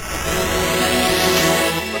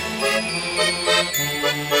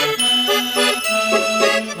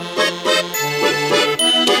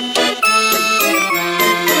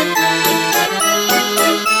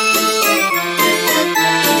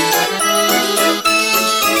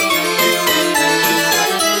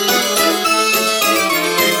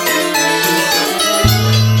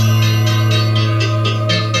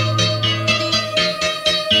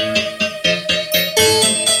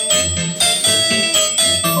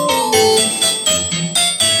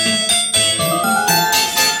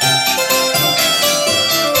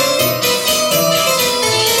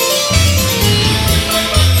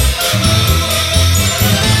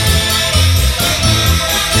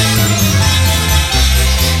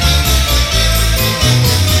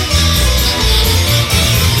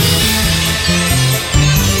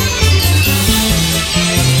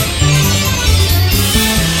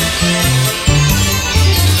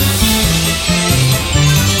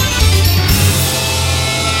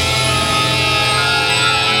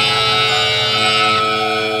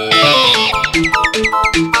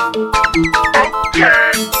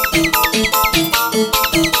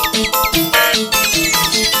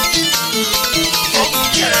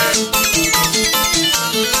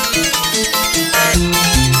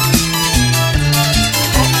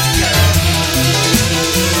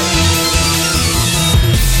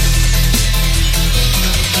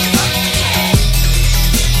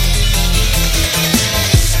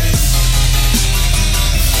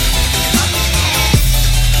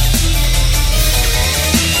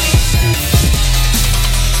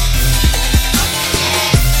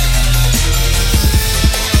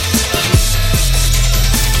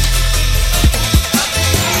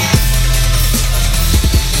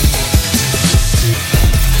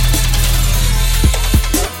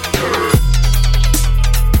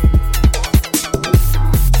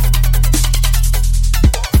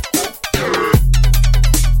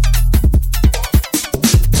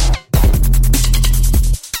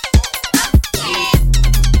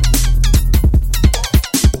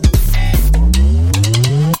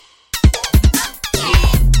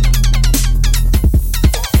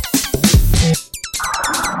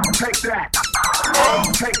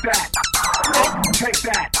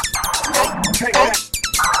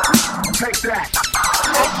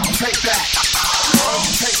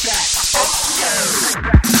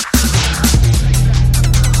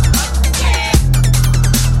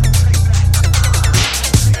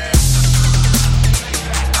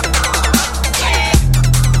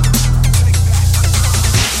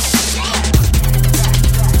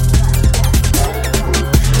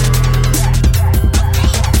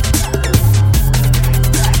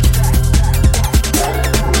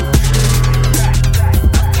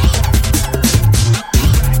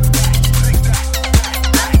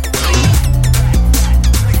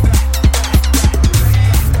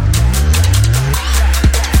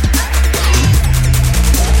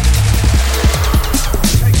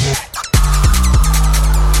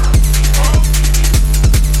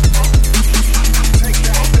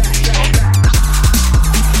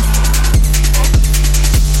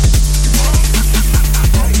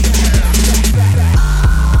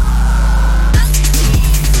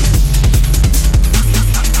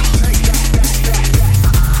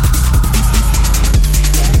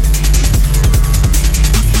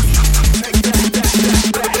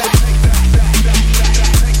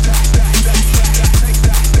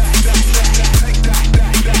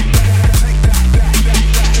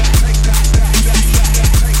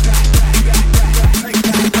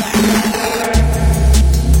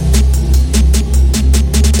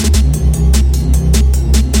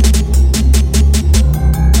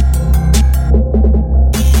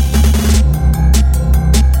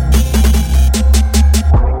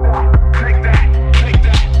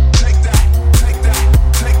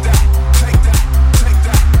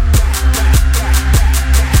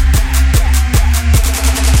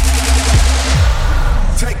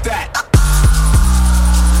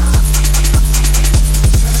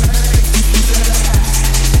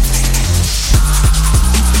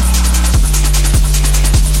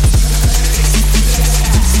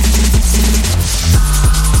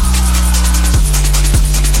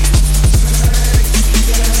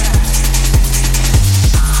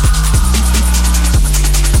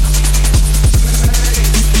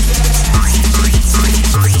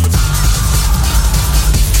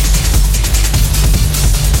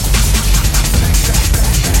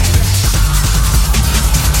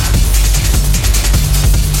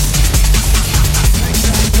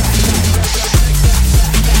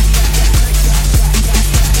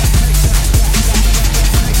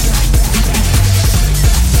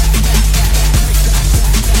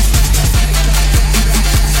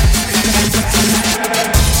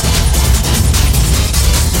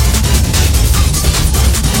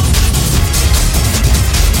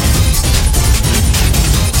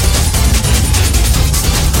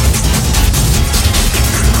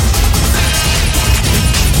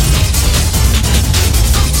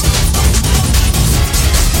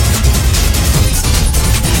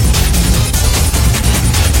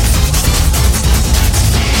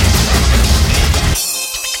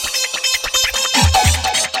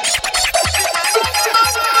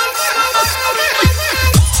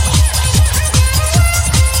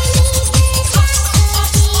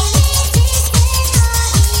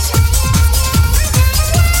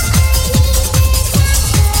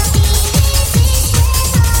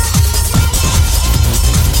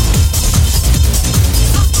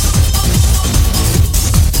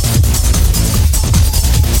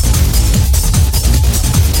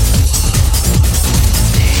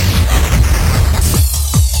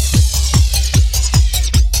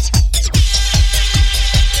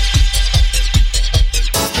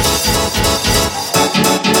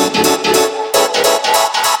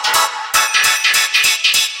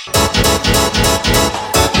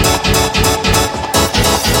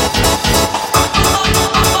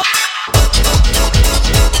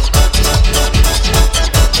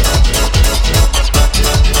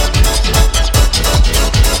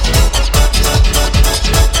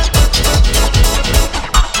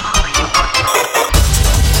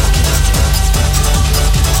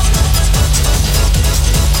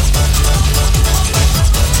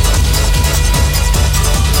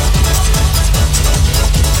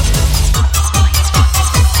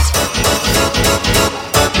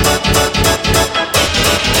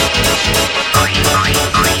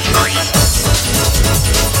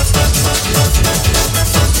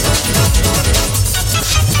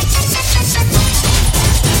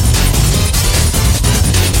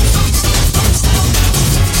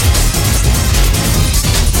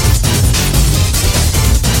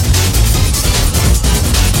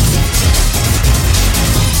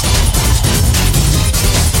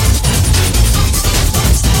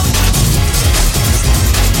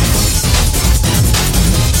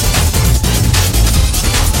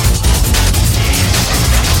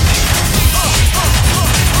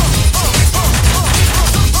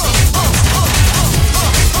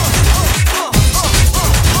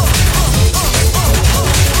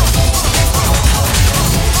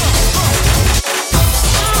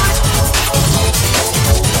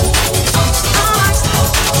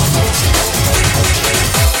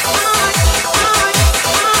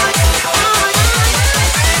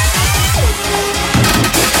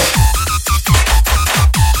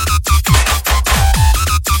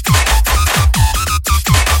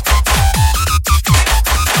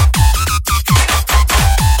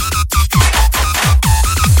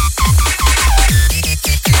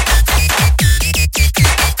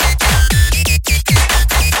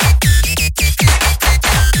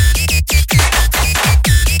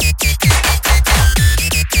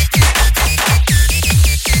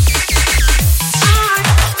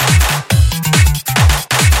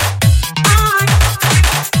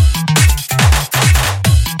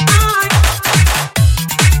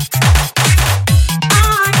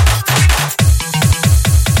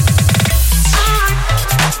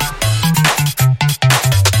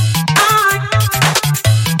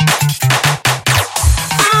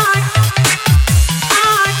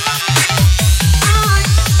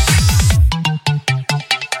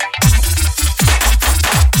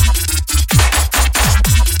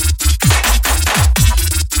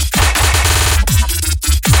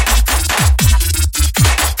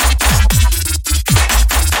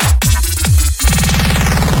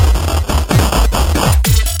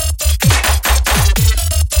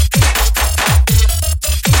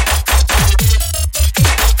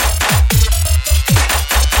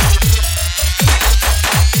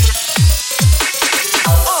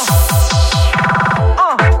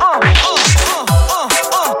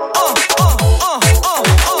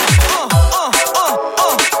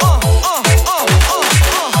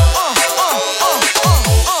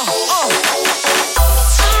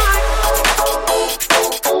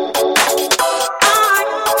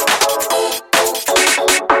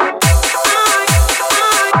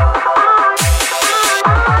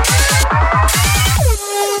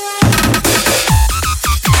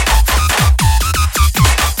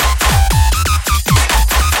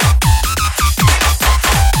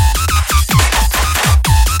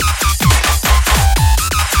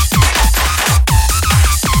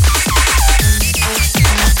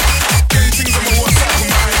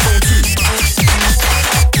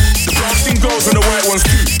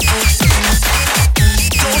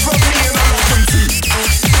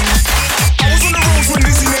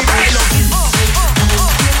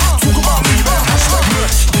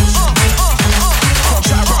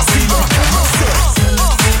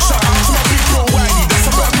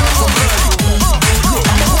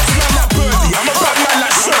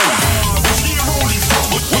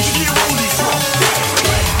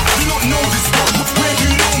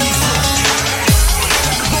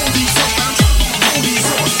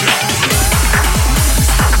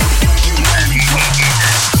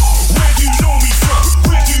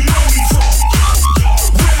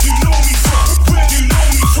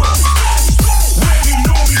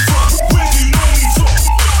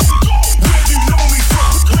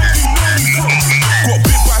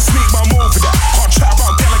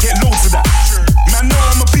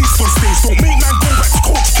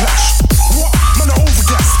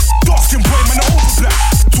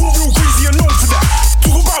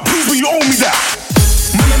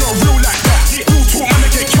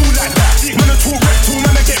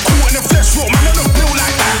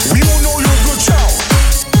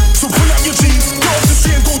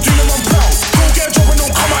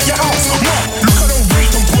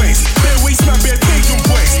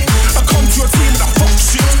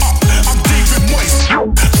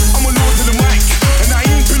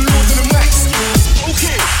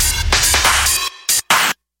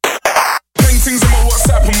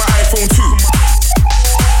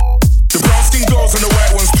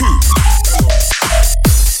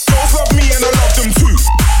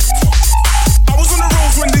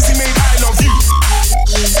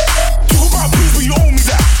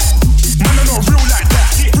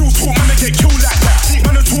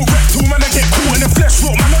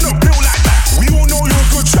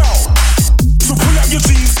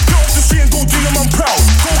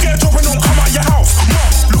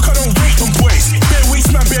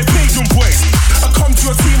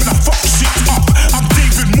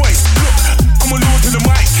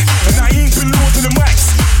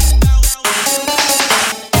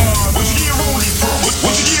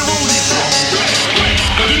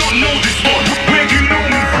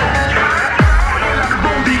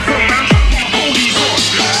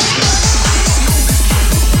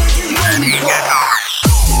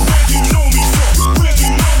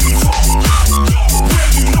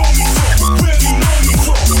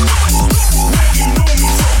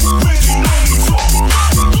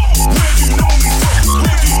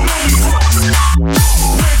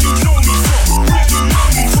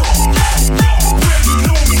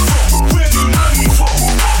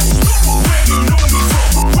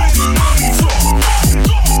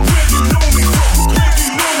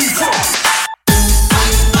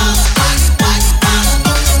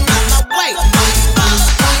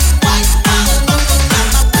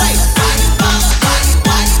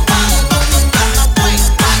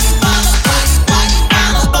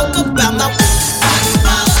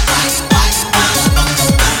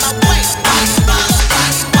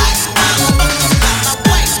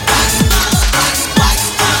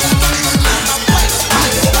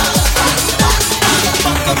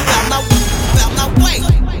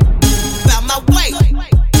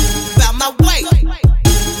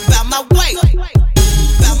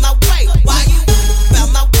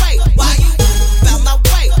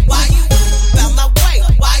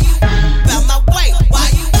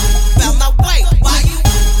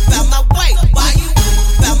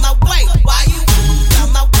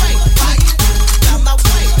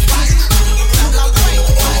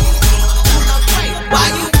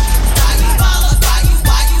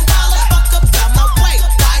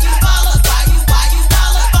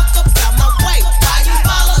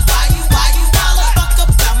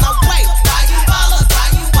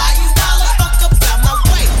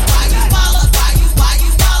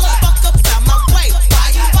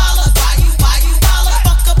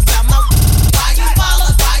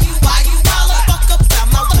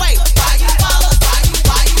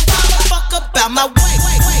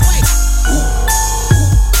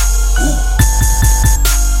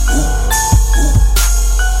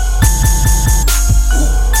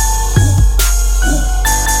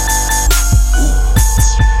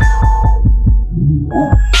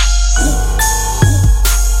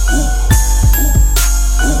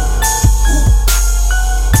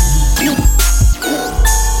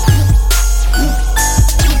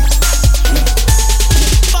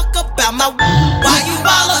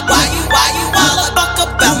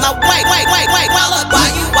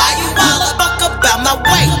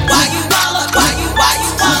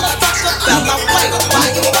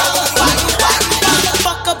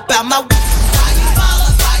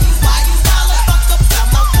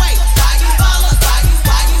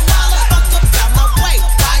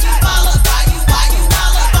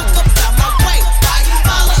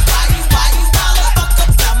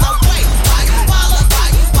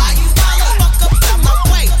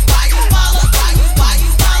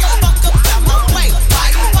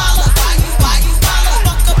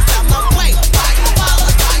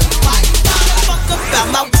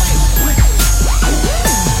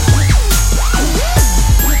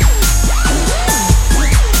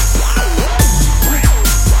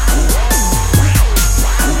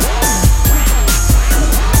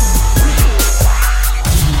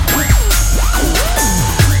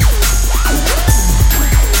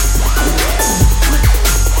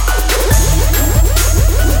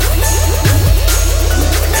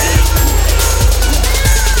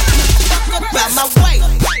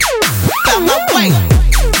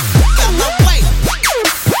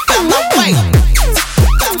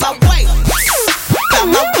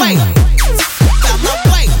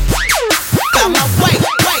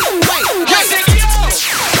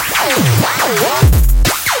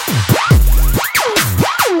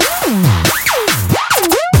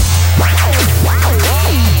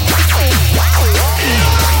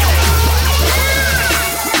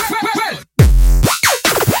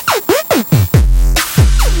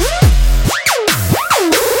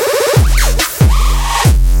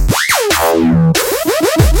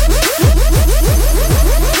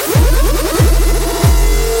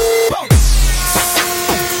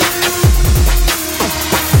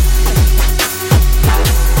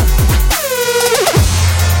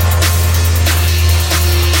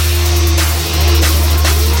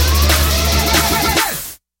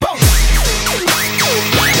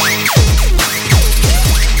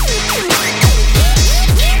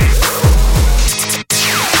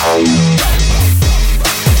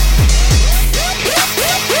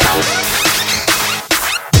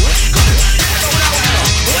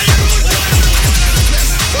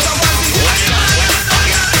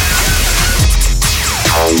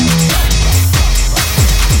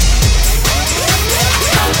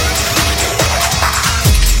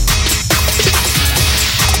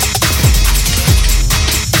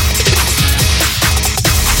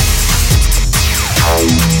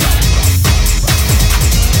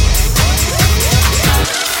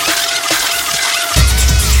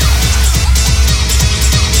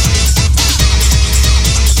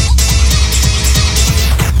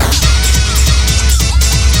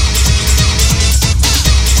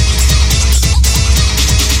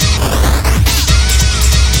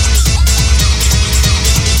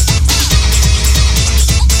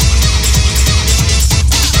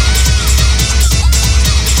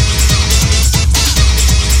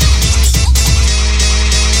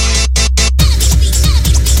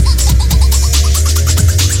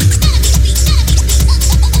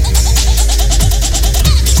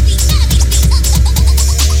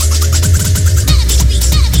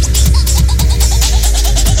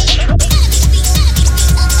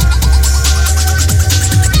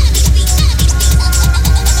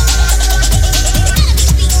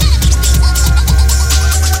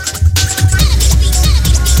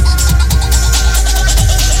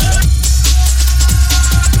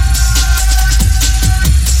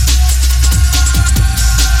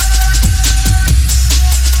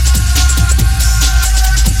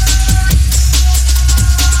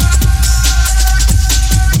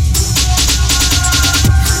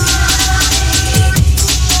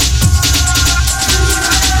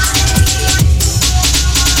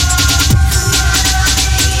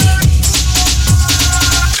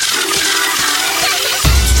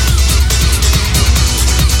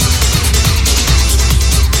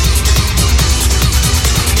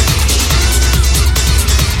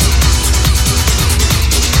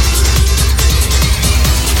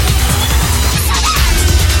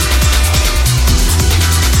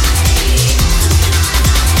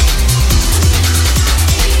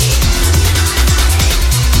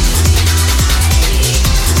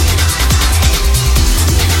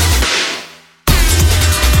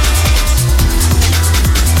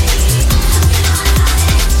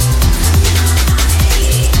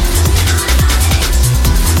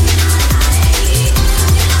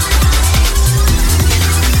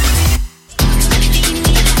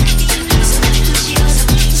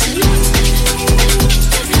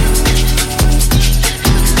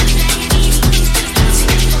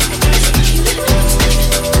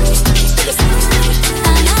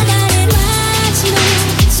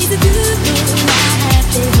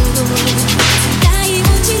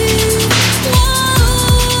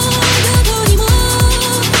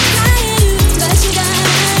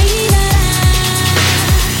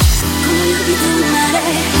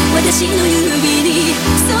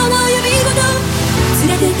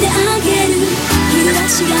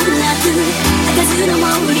 しがなく開かずの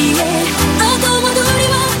森へ後戻り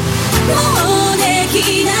はもうでき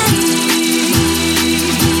ない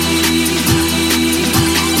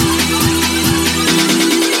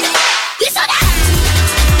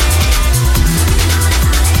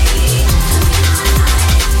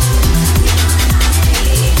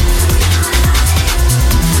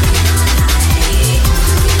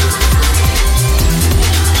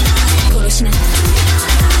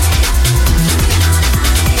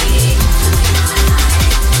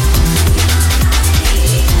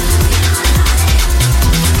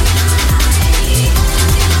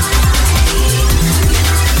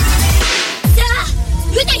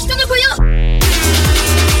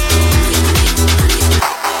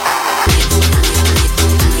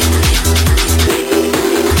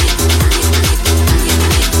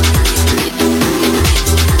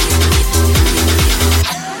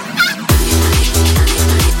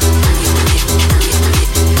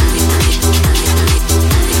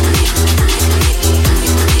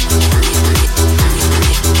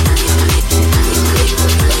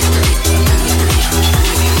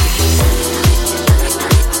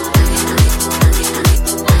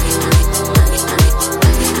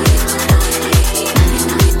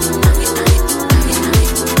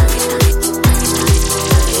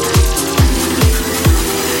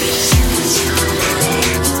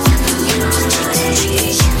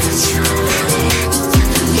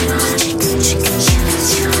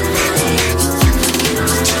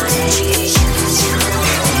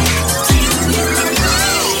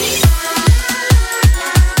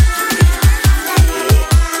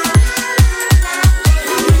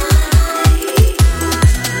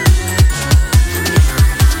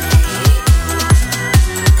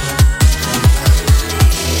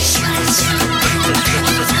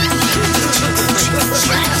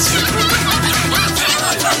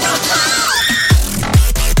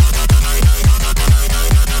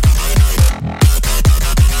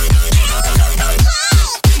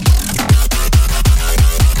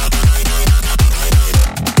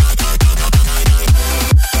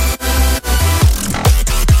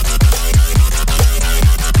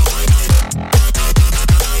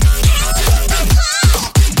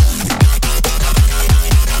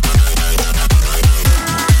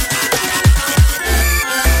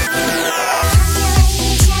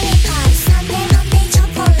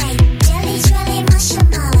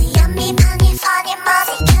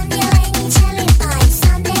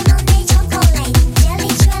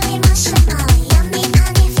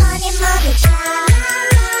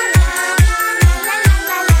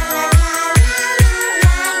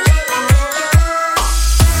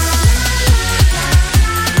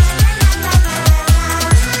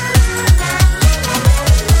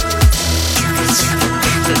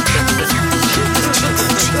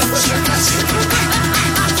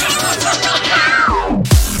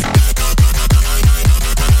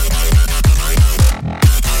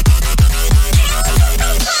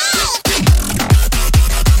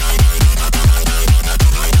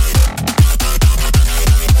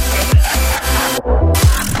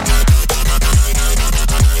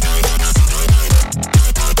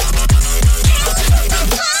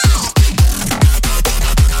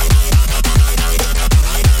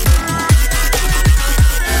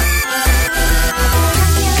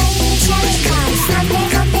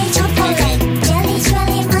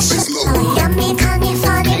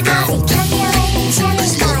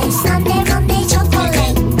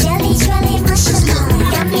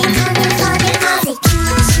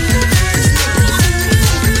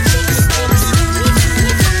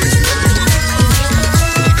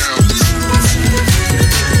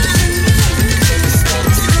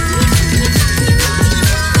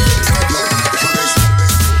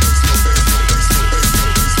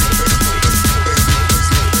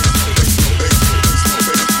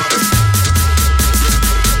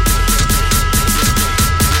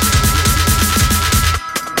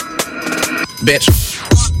bitch.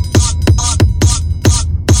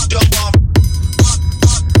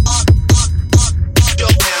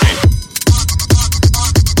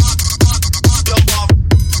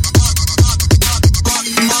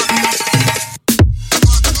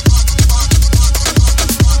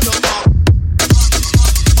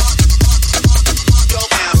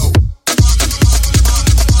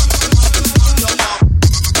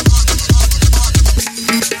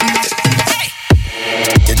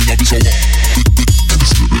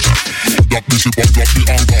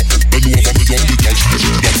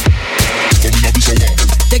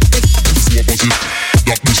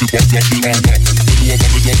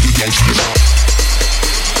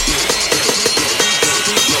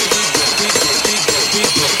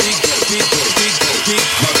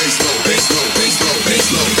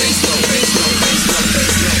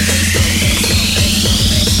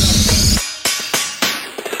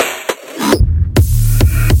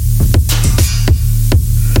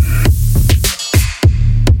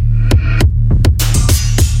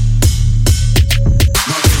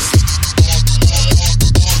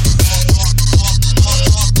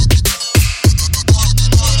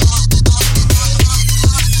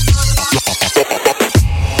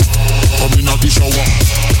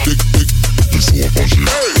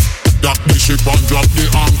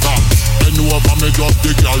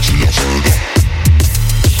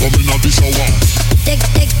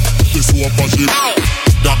 for ship.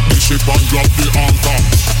 Dock the ship and drop the anchor.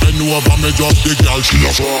 Then over me drop the girl, she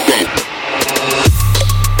a fuck.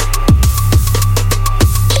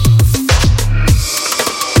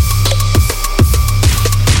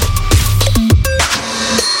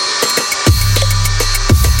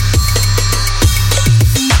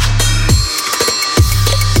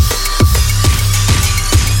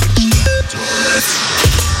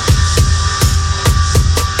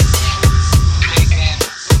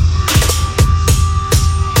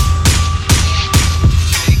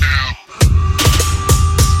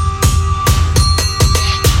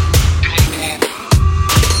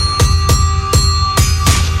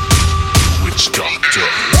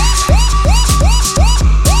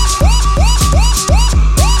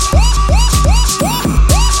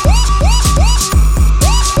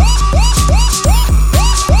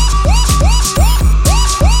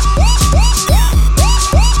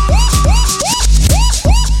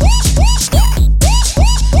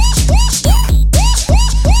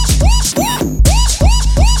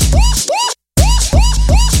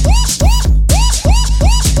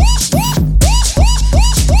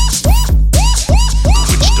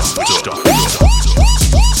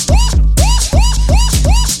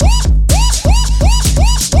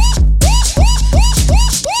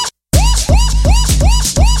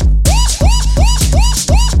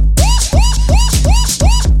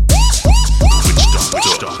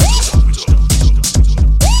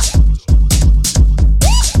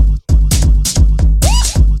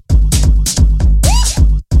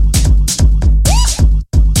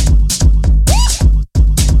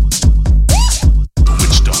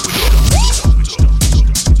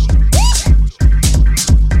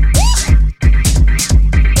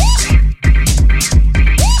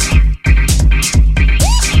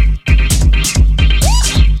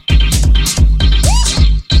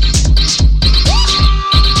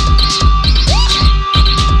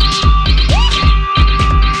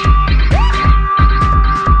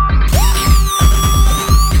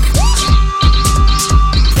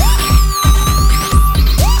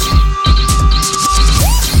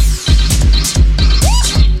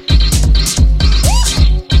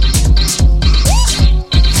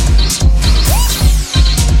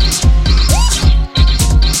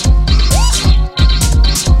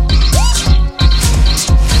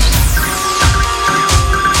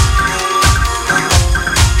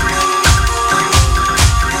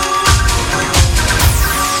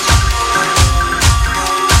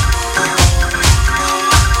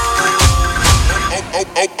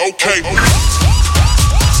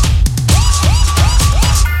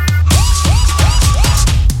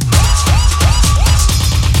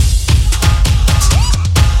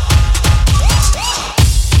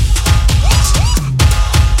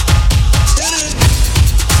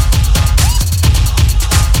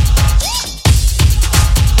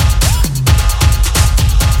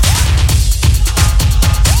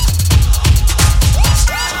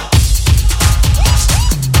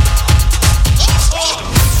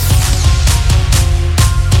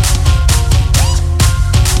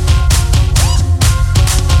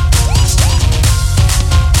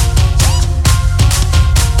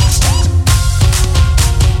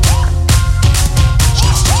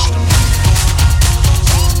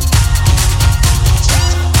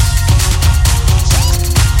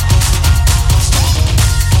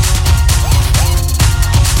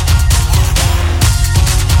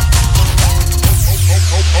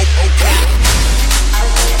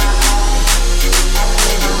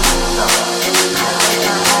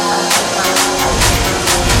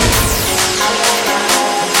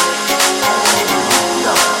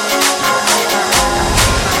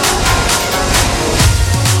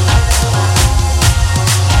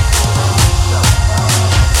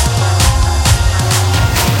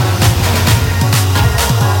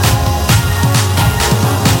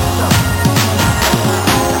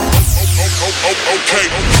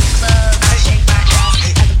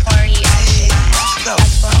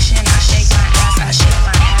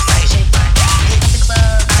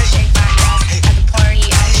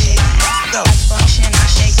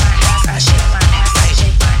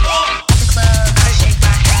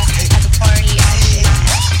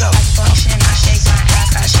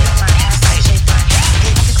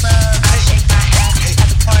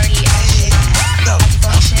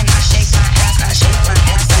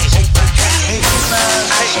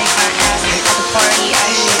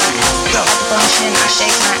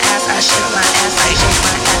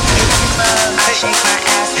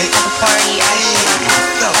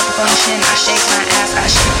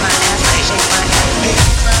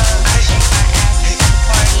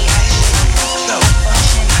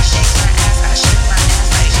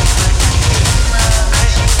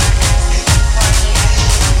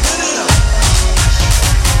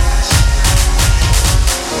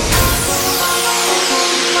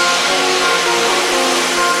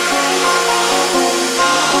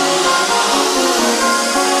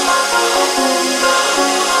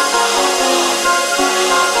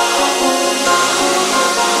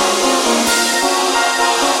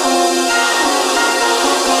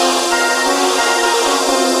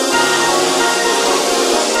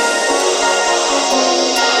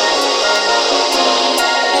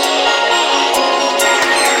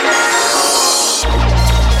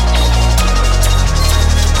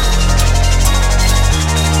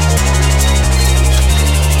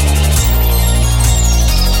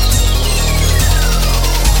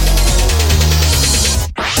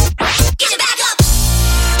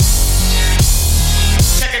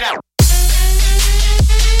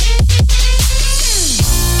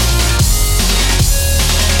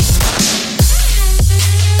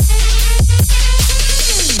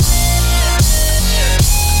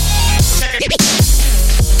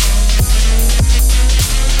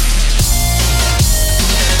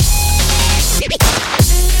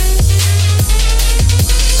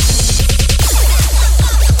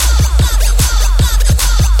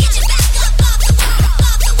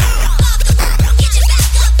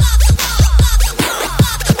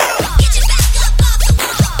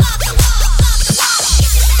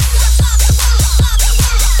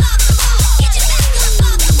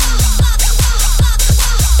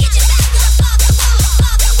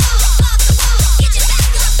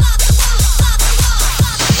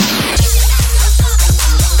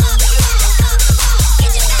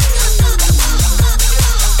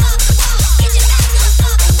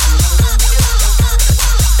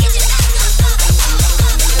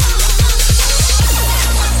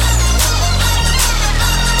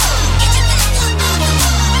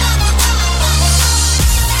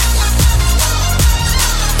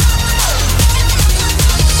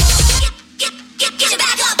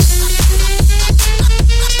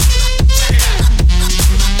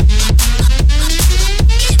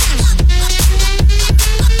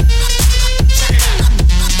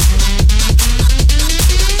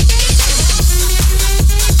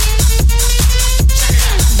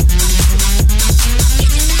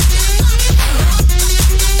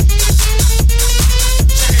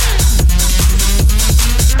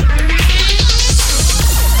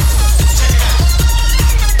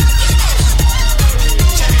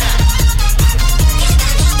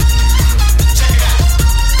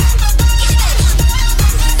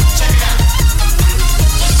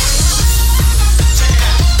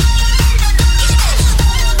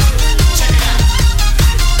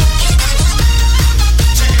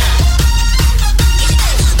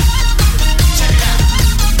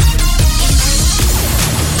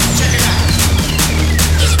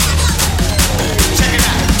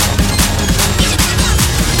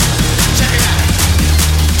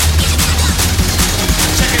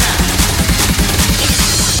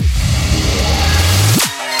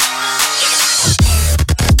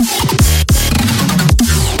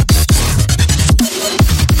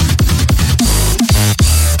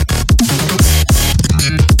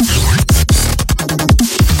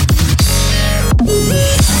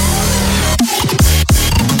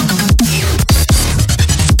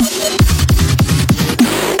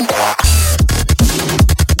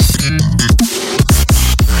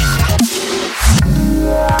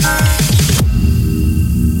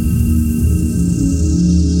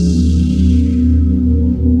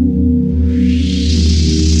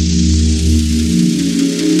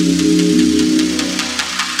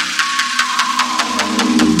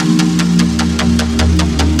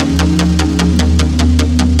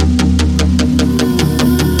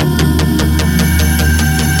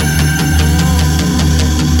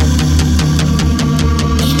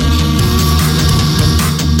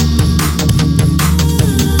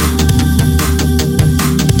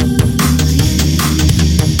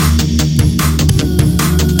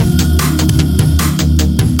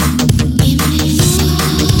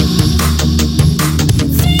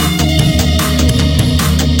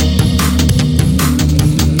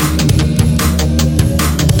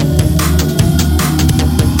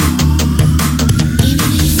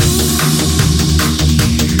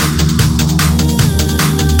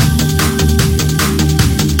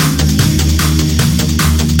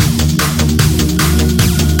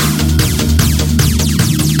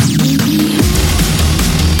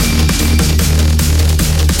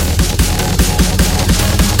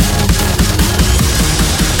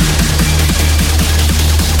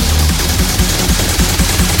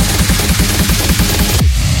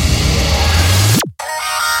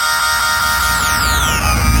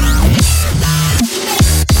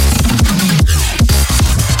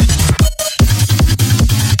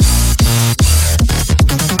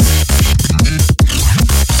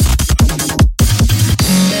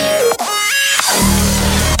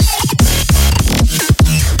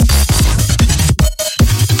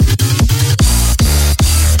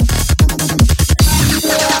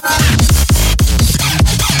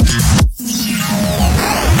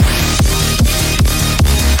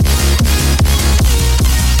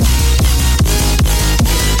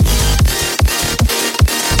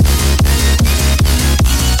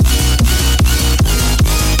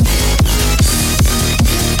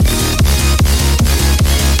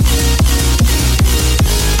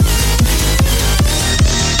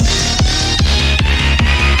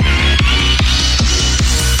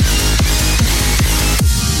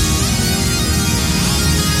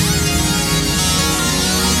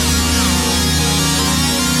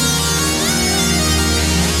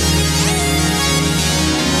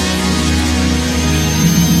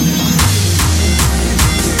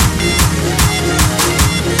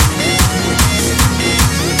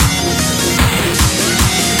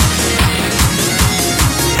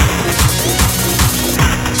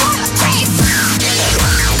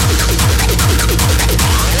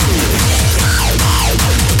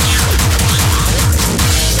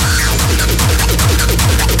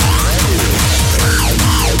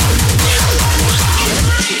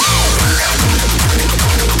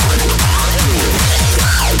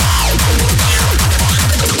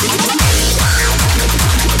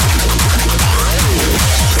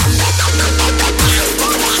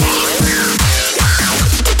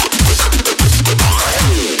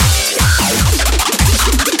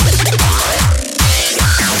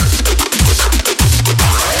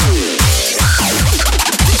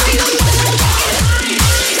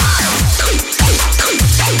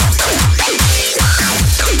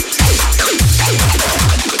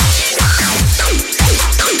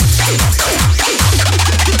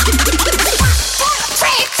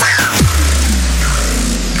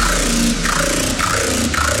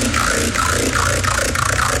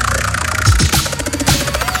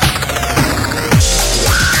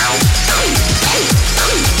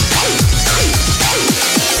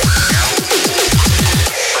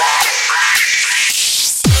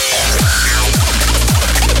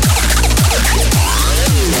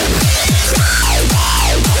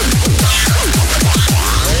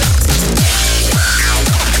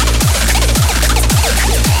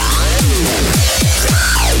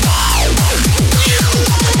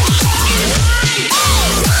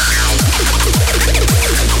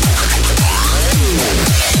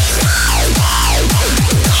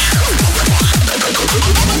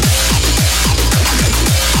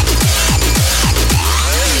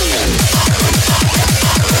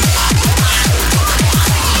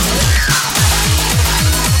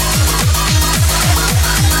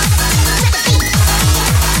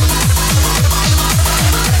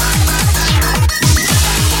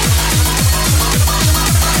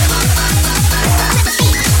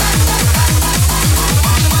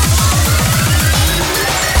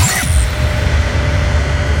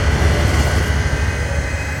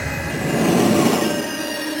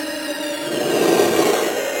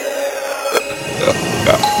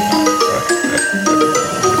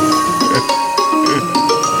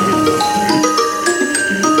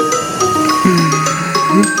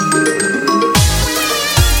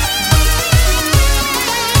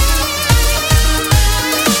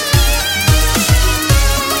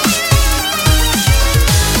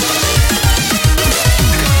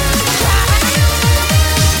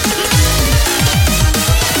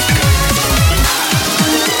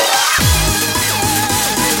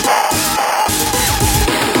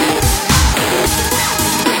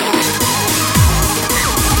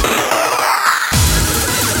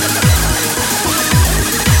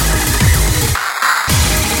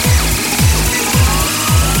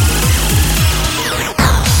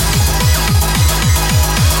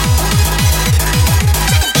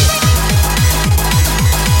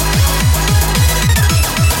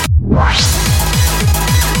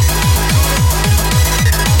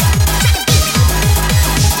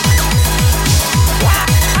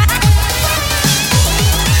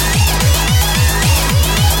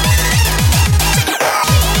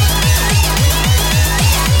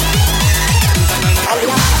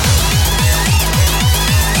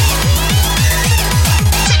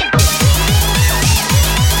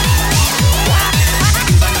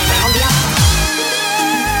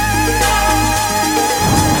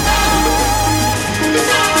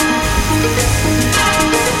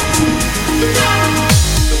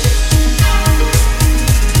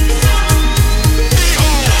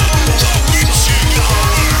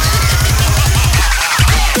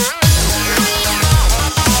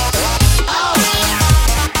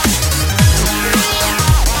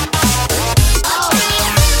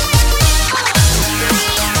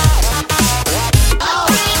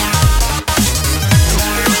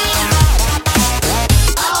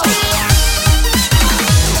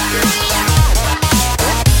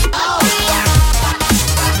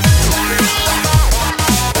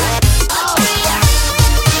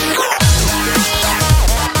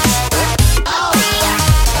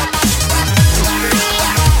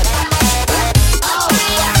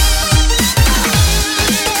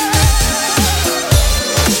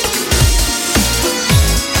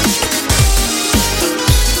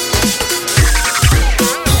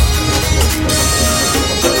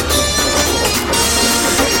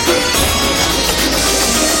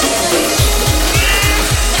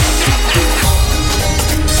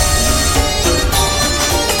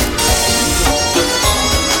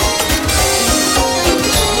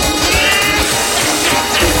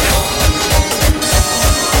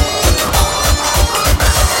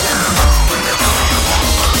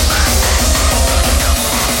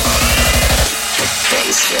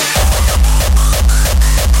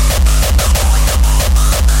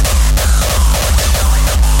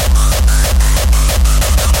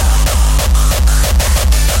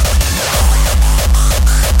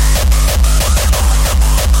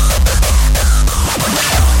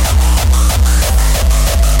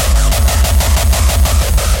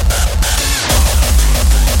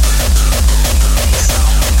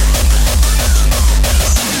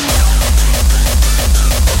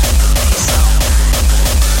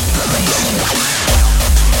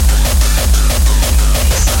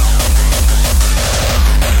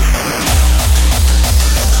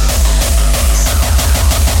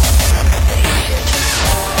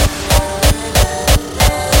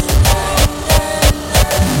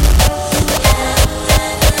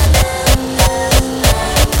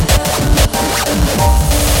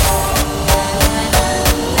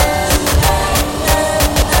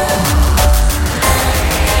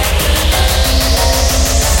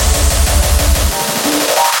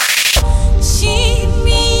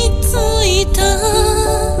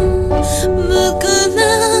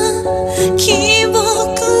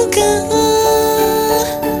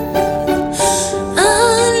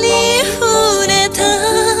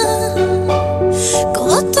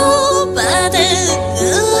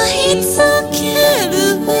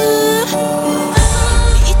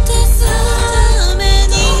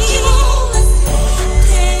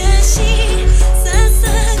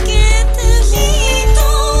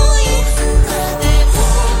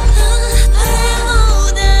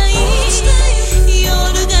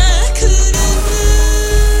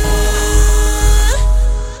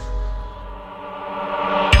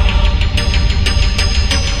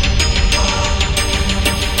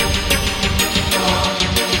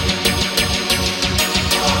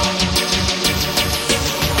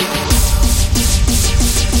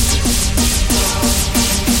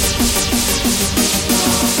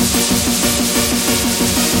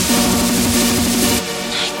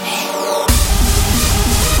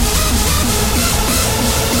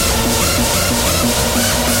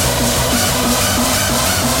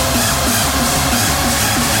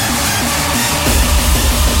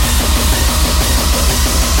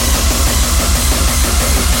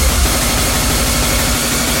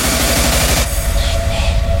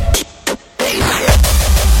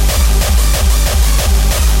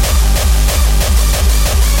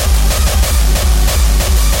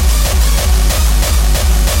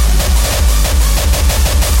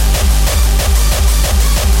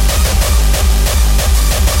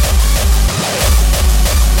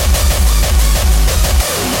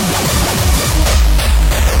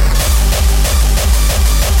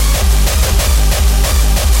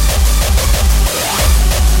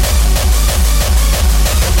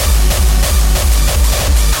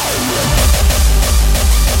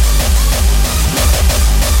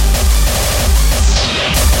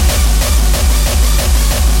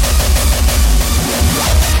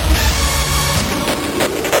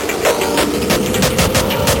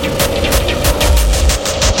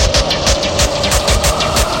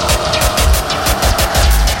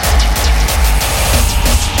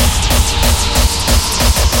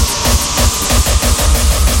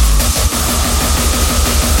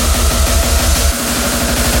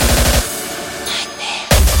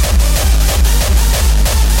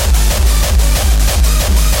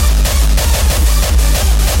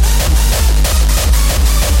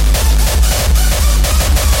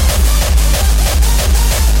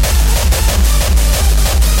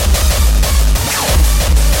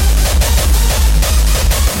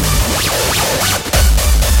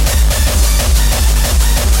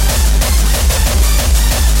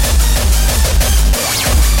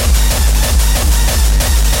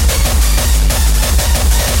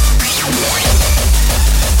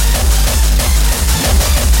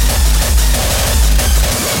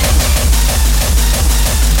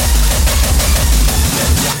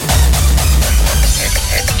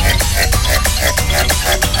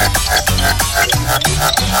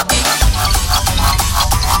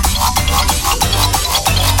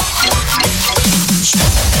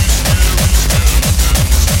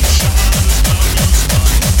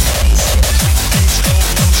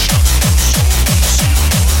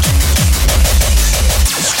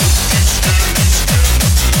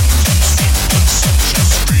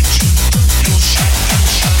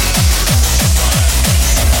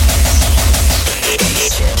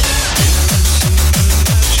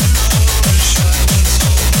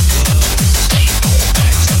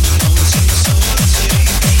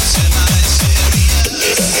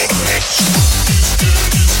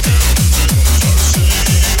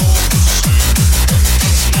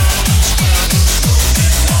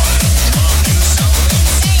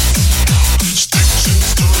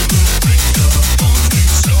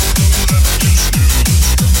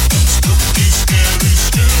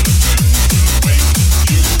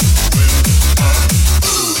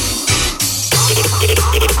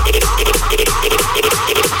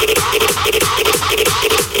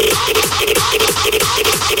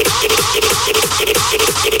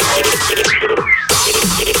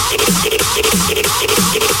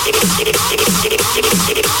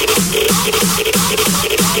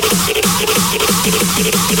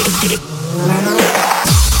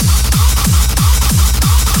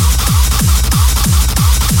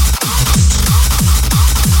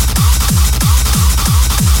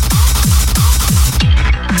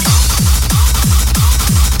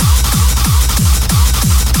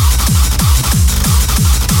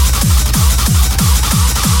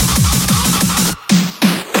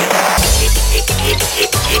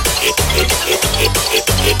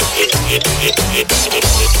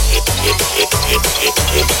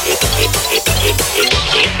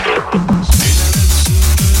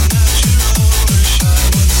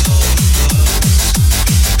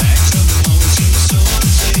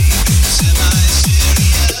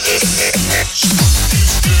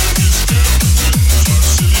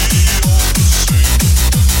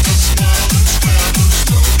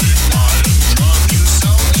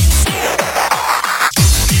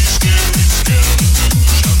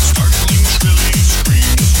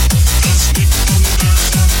 Scream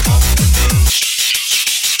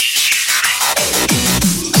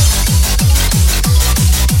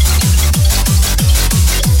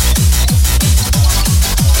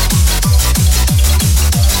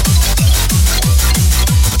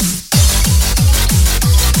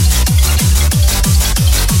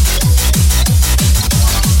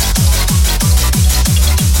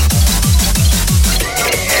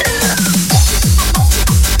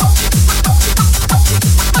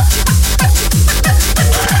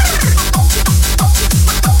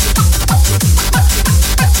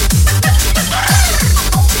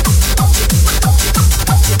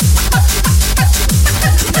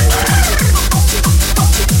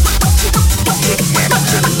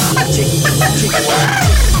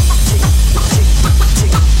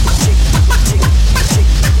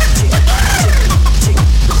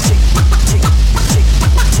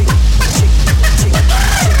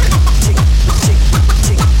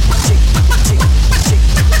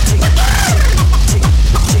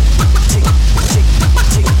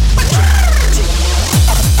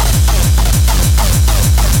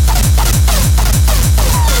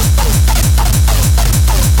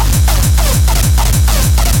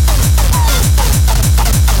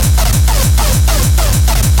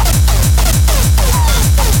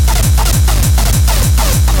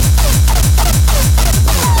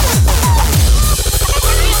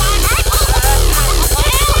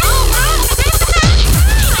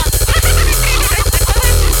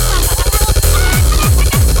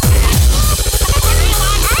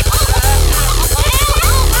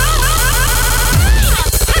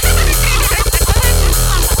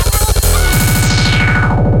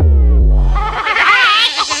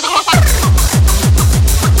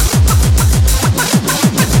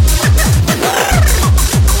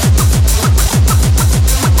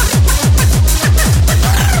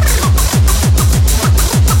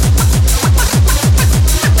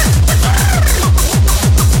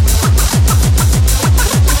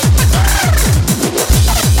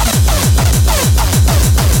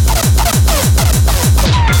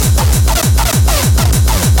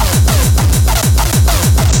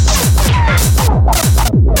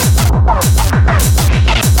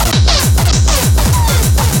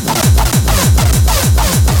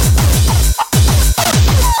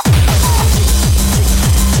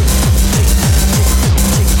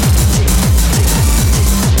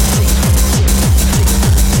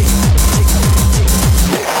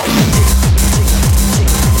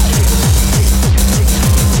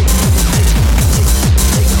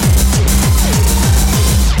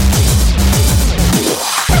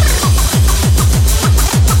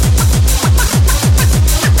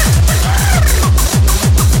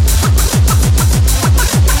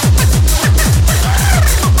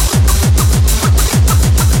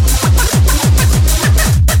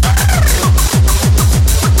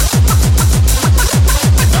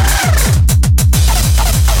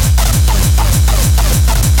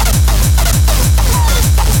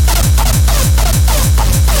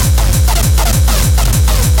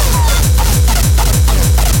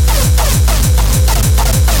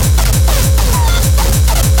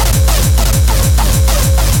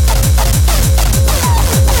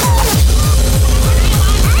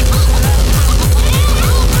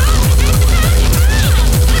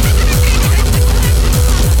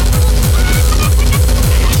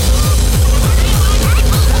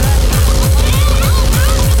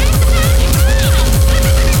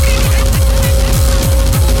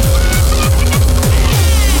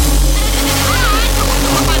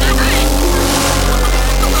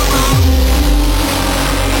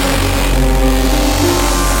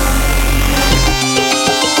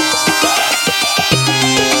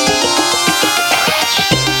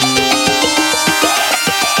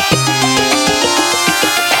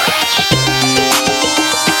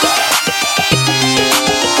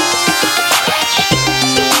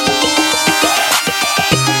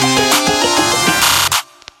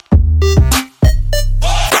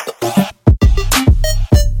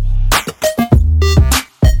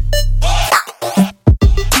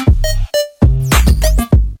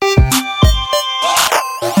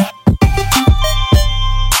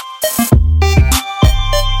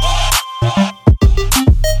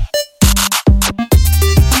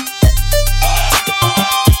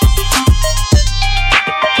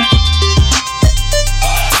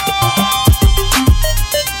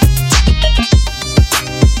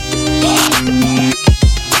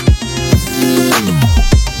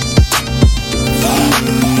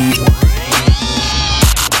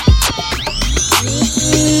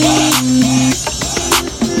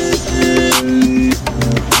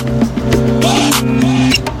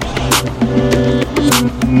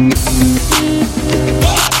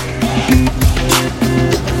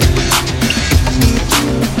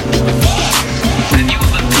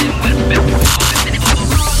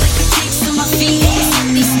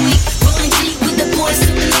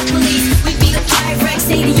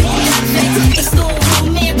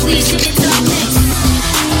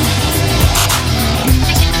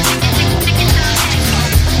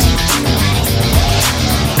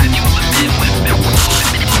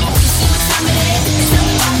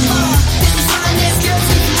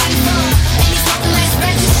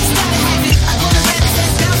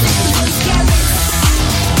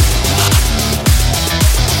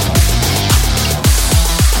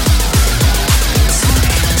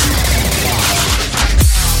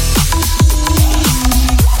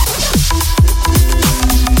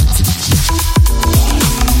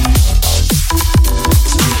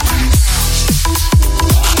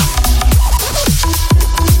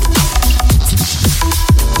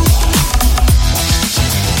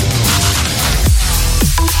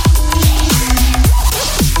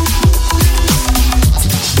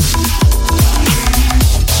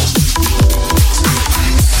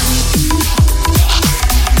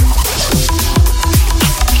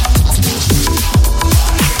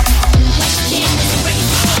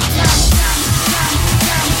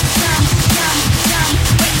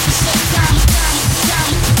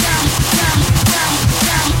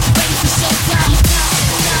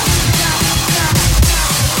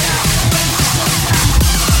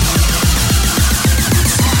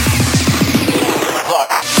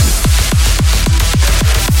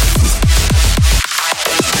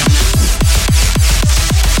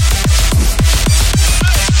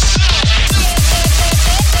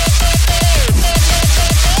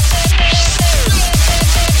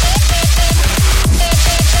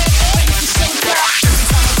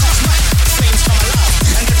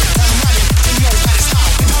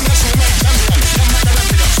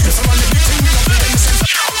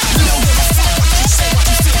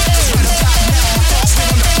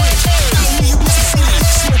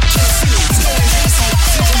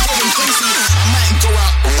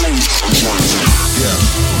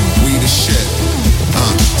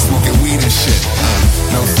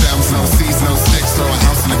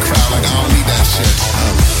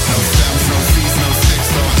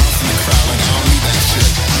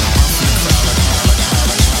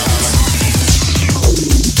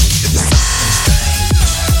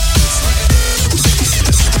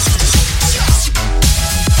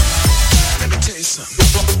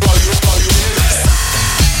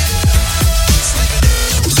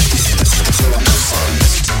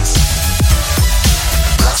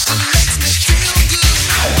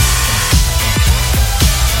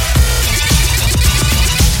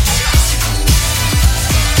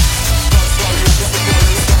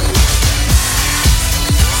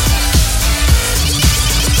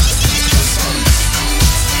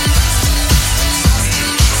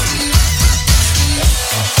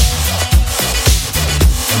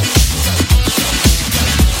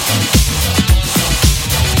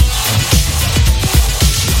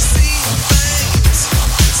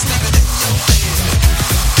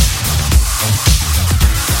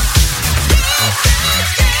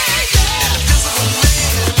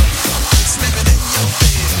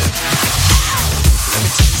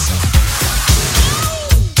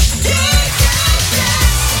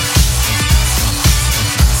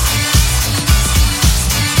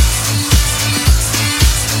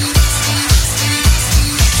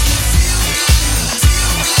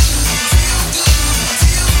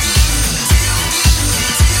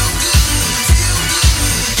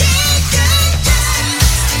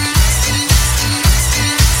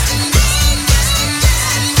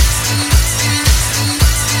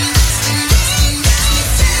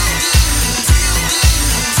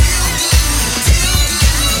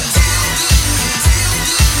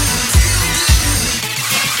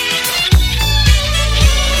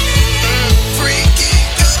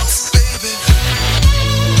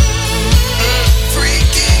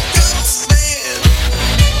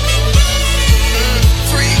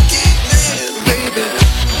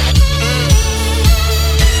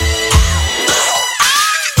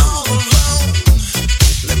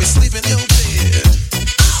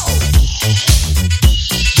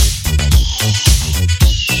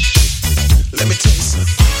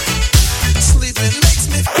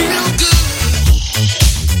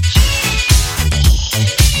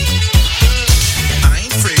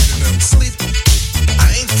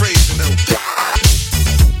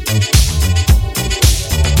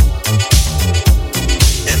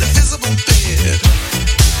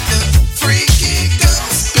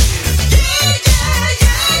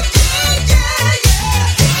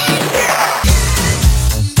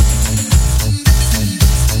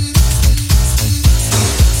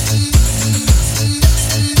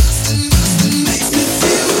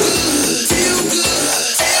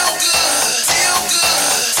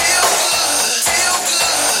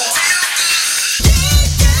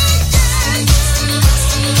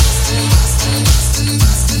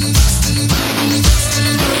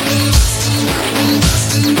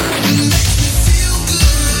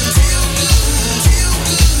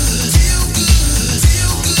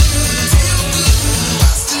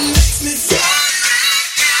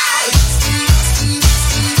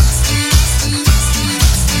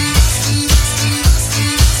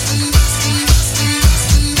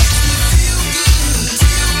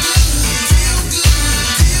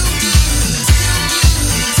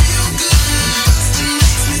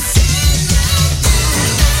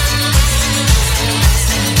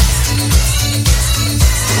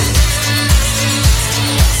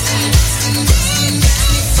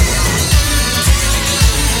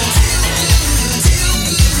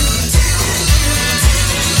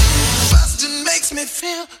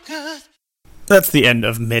that's the end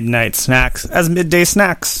of Midnight Snacks as Midday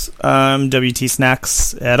Snacks. WT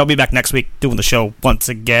Snacks. And I'll be back next week doing the show once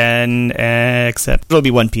again, except it'll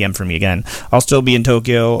be 1 p.m. for me again. I'll still be in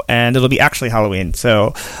Tokyo, and it'll be actually Halloween,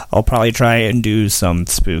 so I'll probably try and do some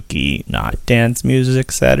spooky, not dance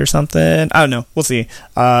music set or something. I don't know. We'll see.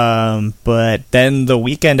 But then the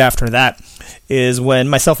weekend after that is when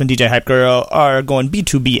myself and DJ Hype Girl are going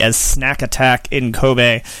B2B as Snack Attack in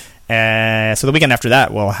Kobe. So the weekend after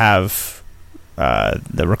that, we'll have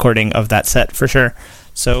the recording of that set for sure.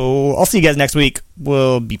 So I'll see you guys next week.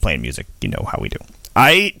 We'll be playing music. You know how we do.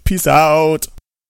 Aight, peace out.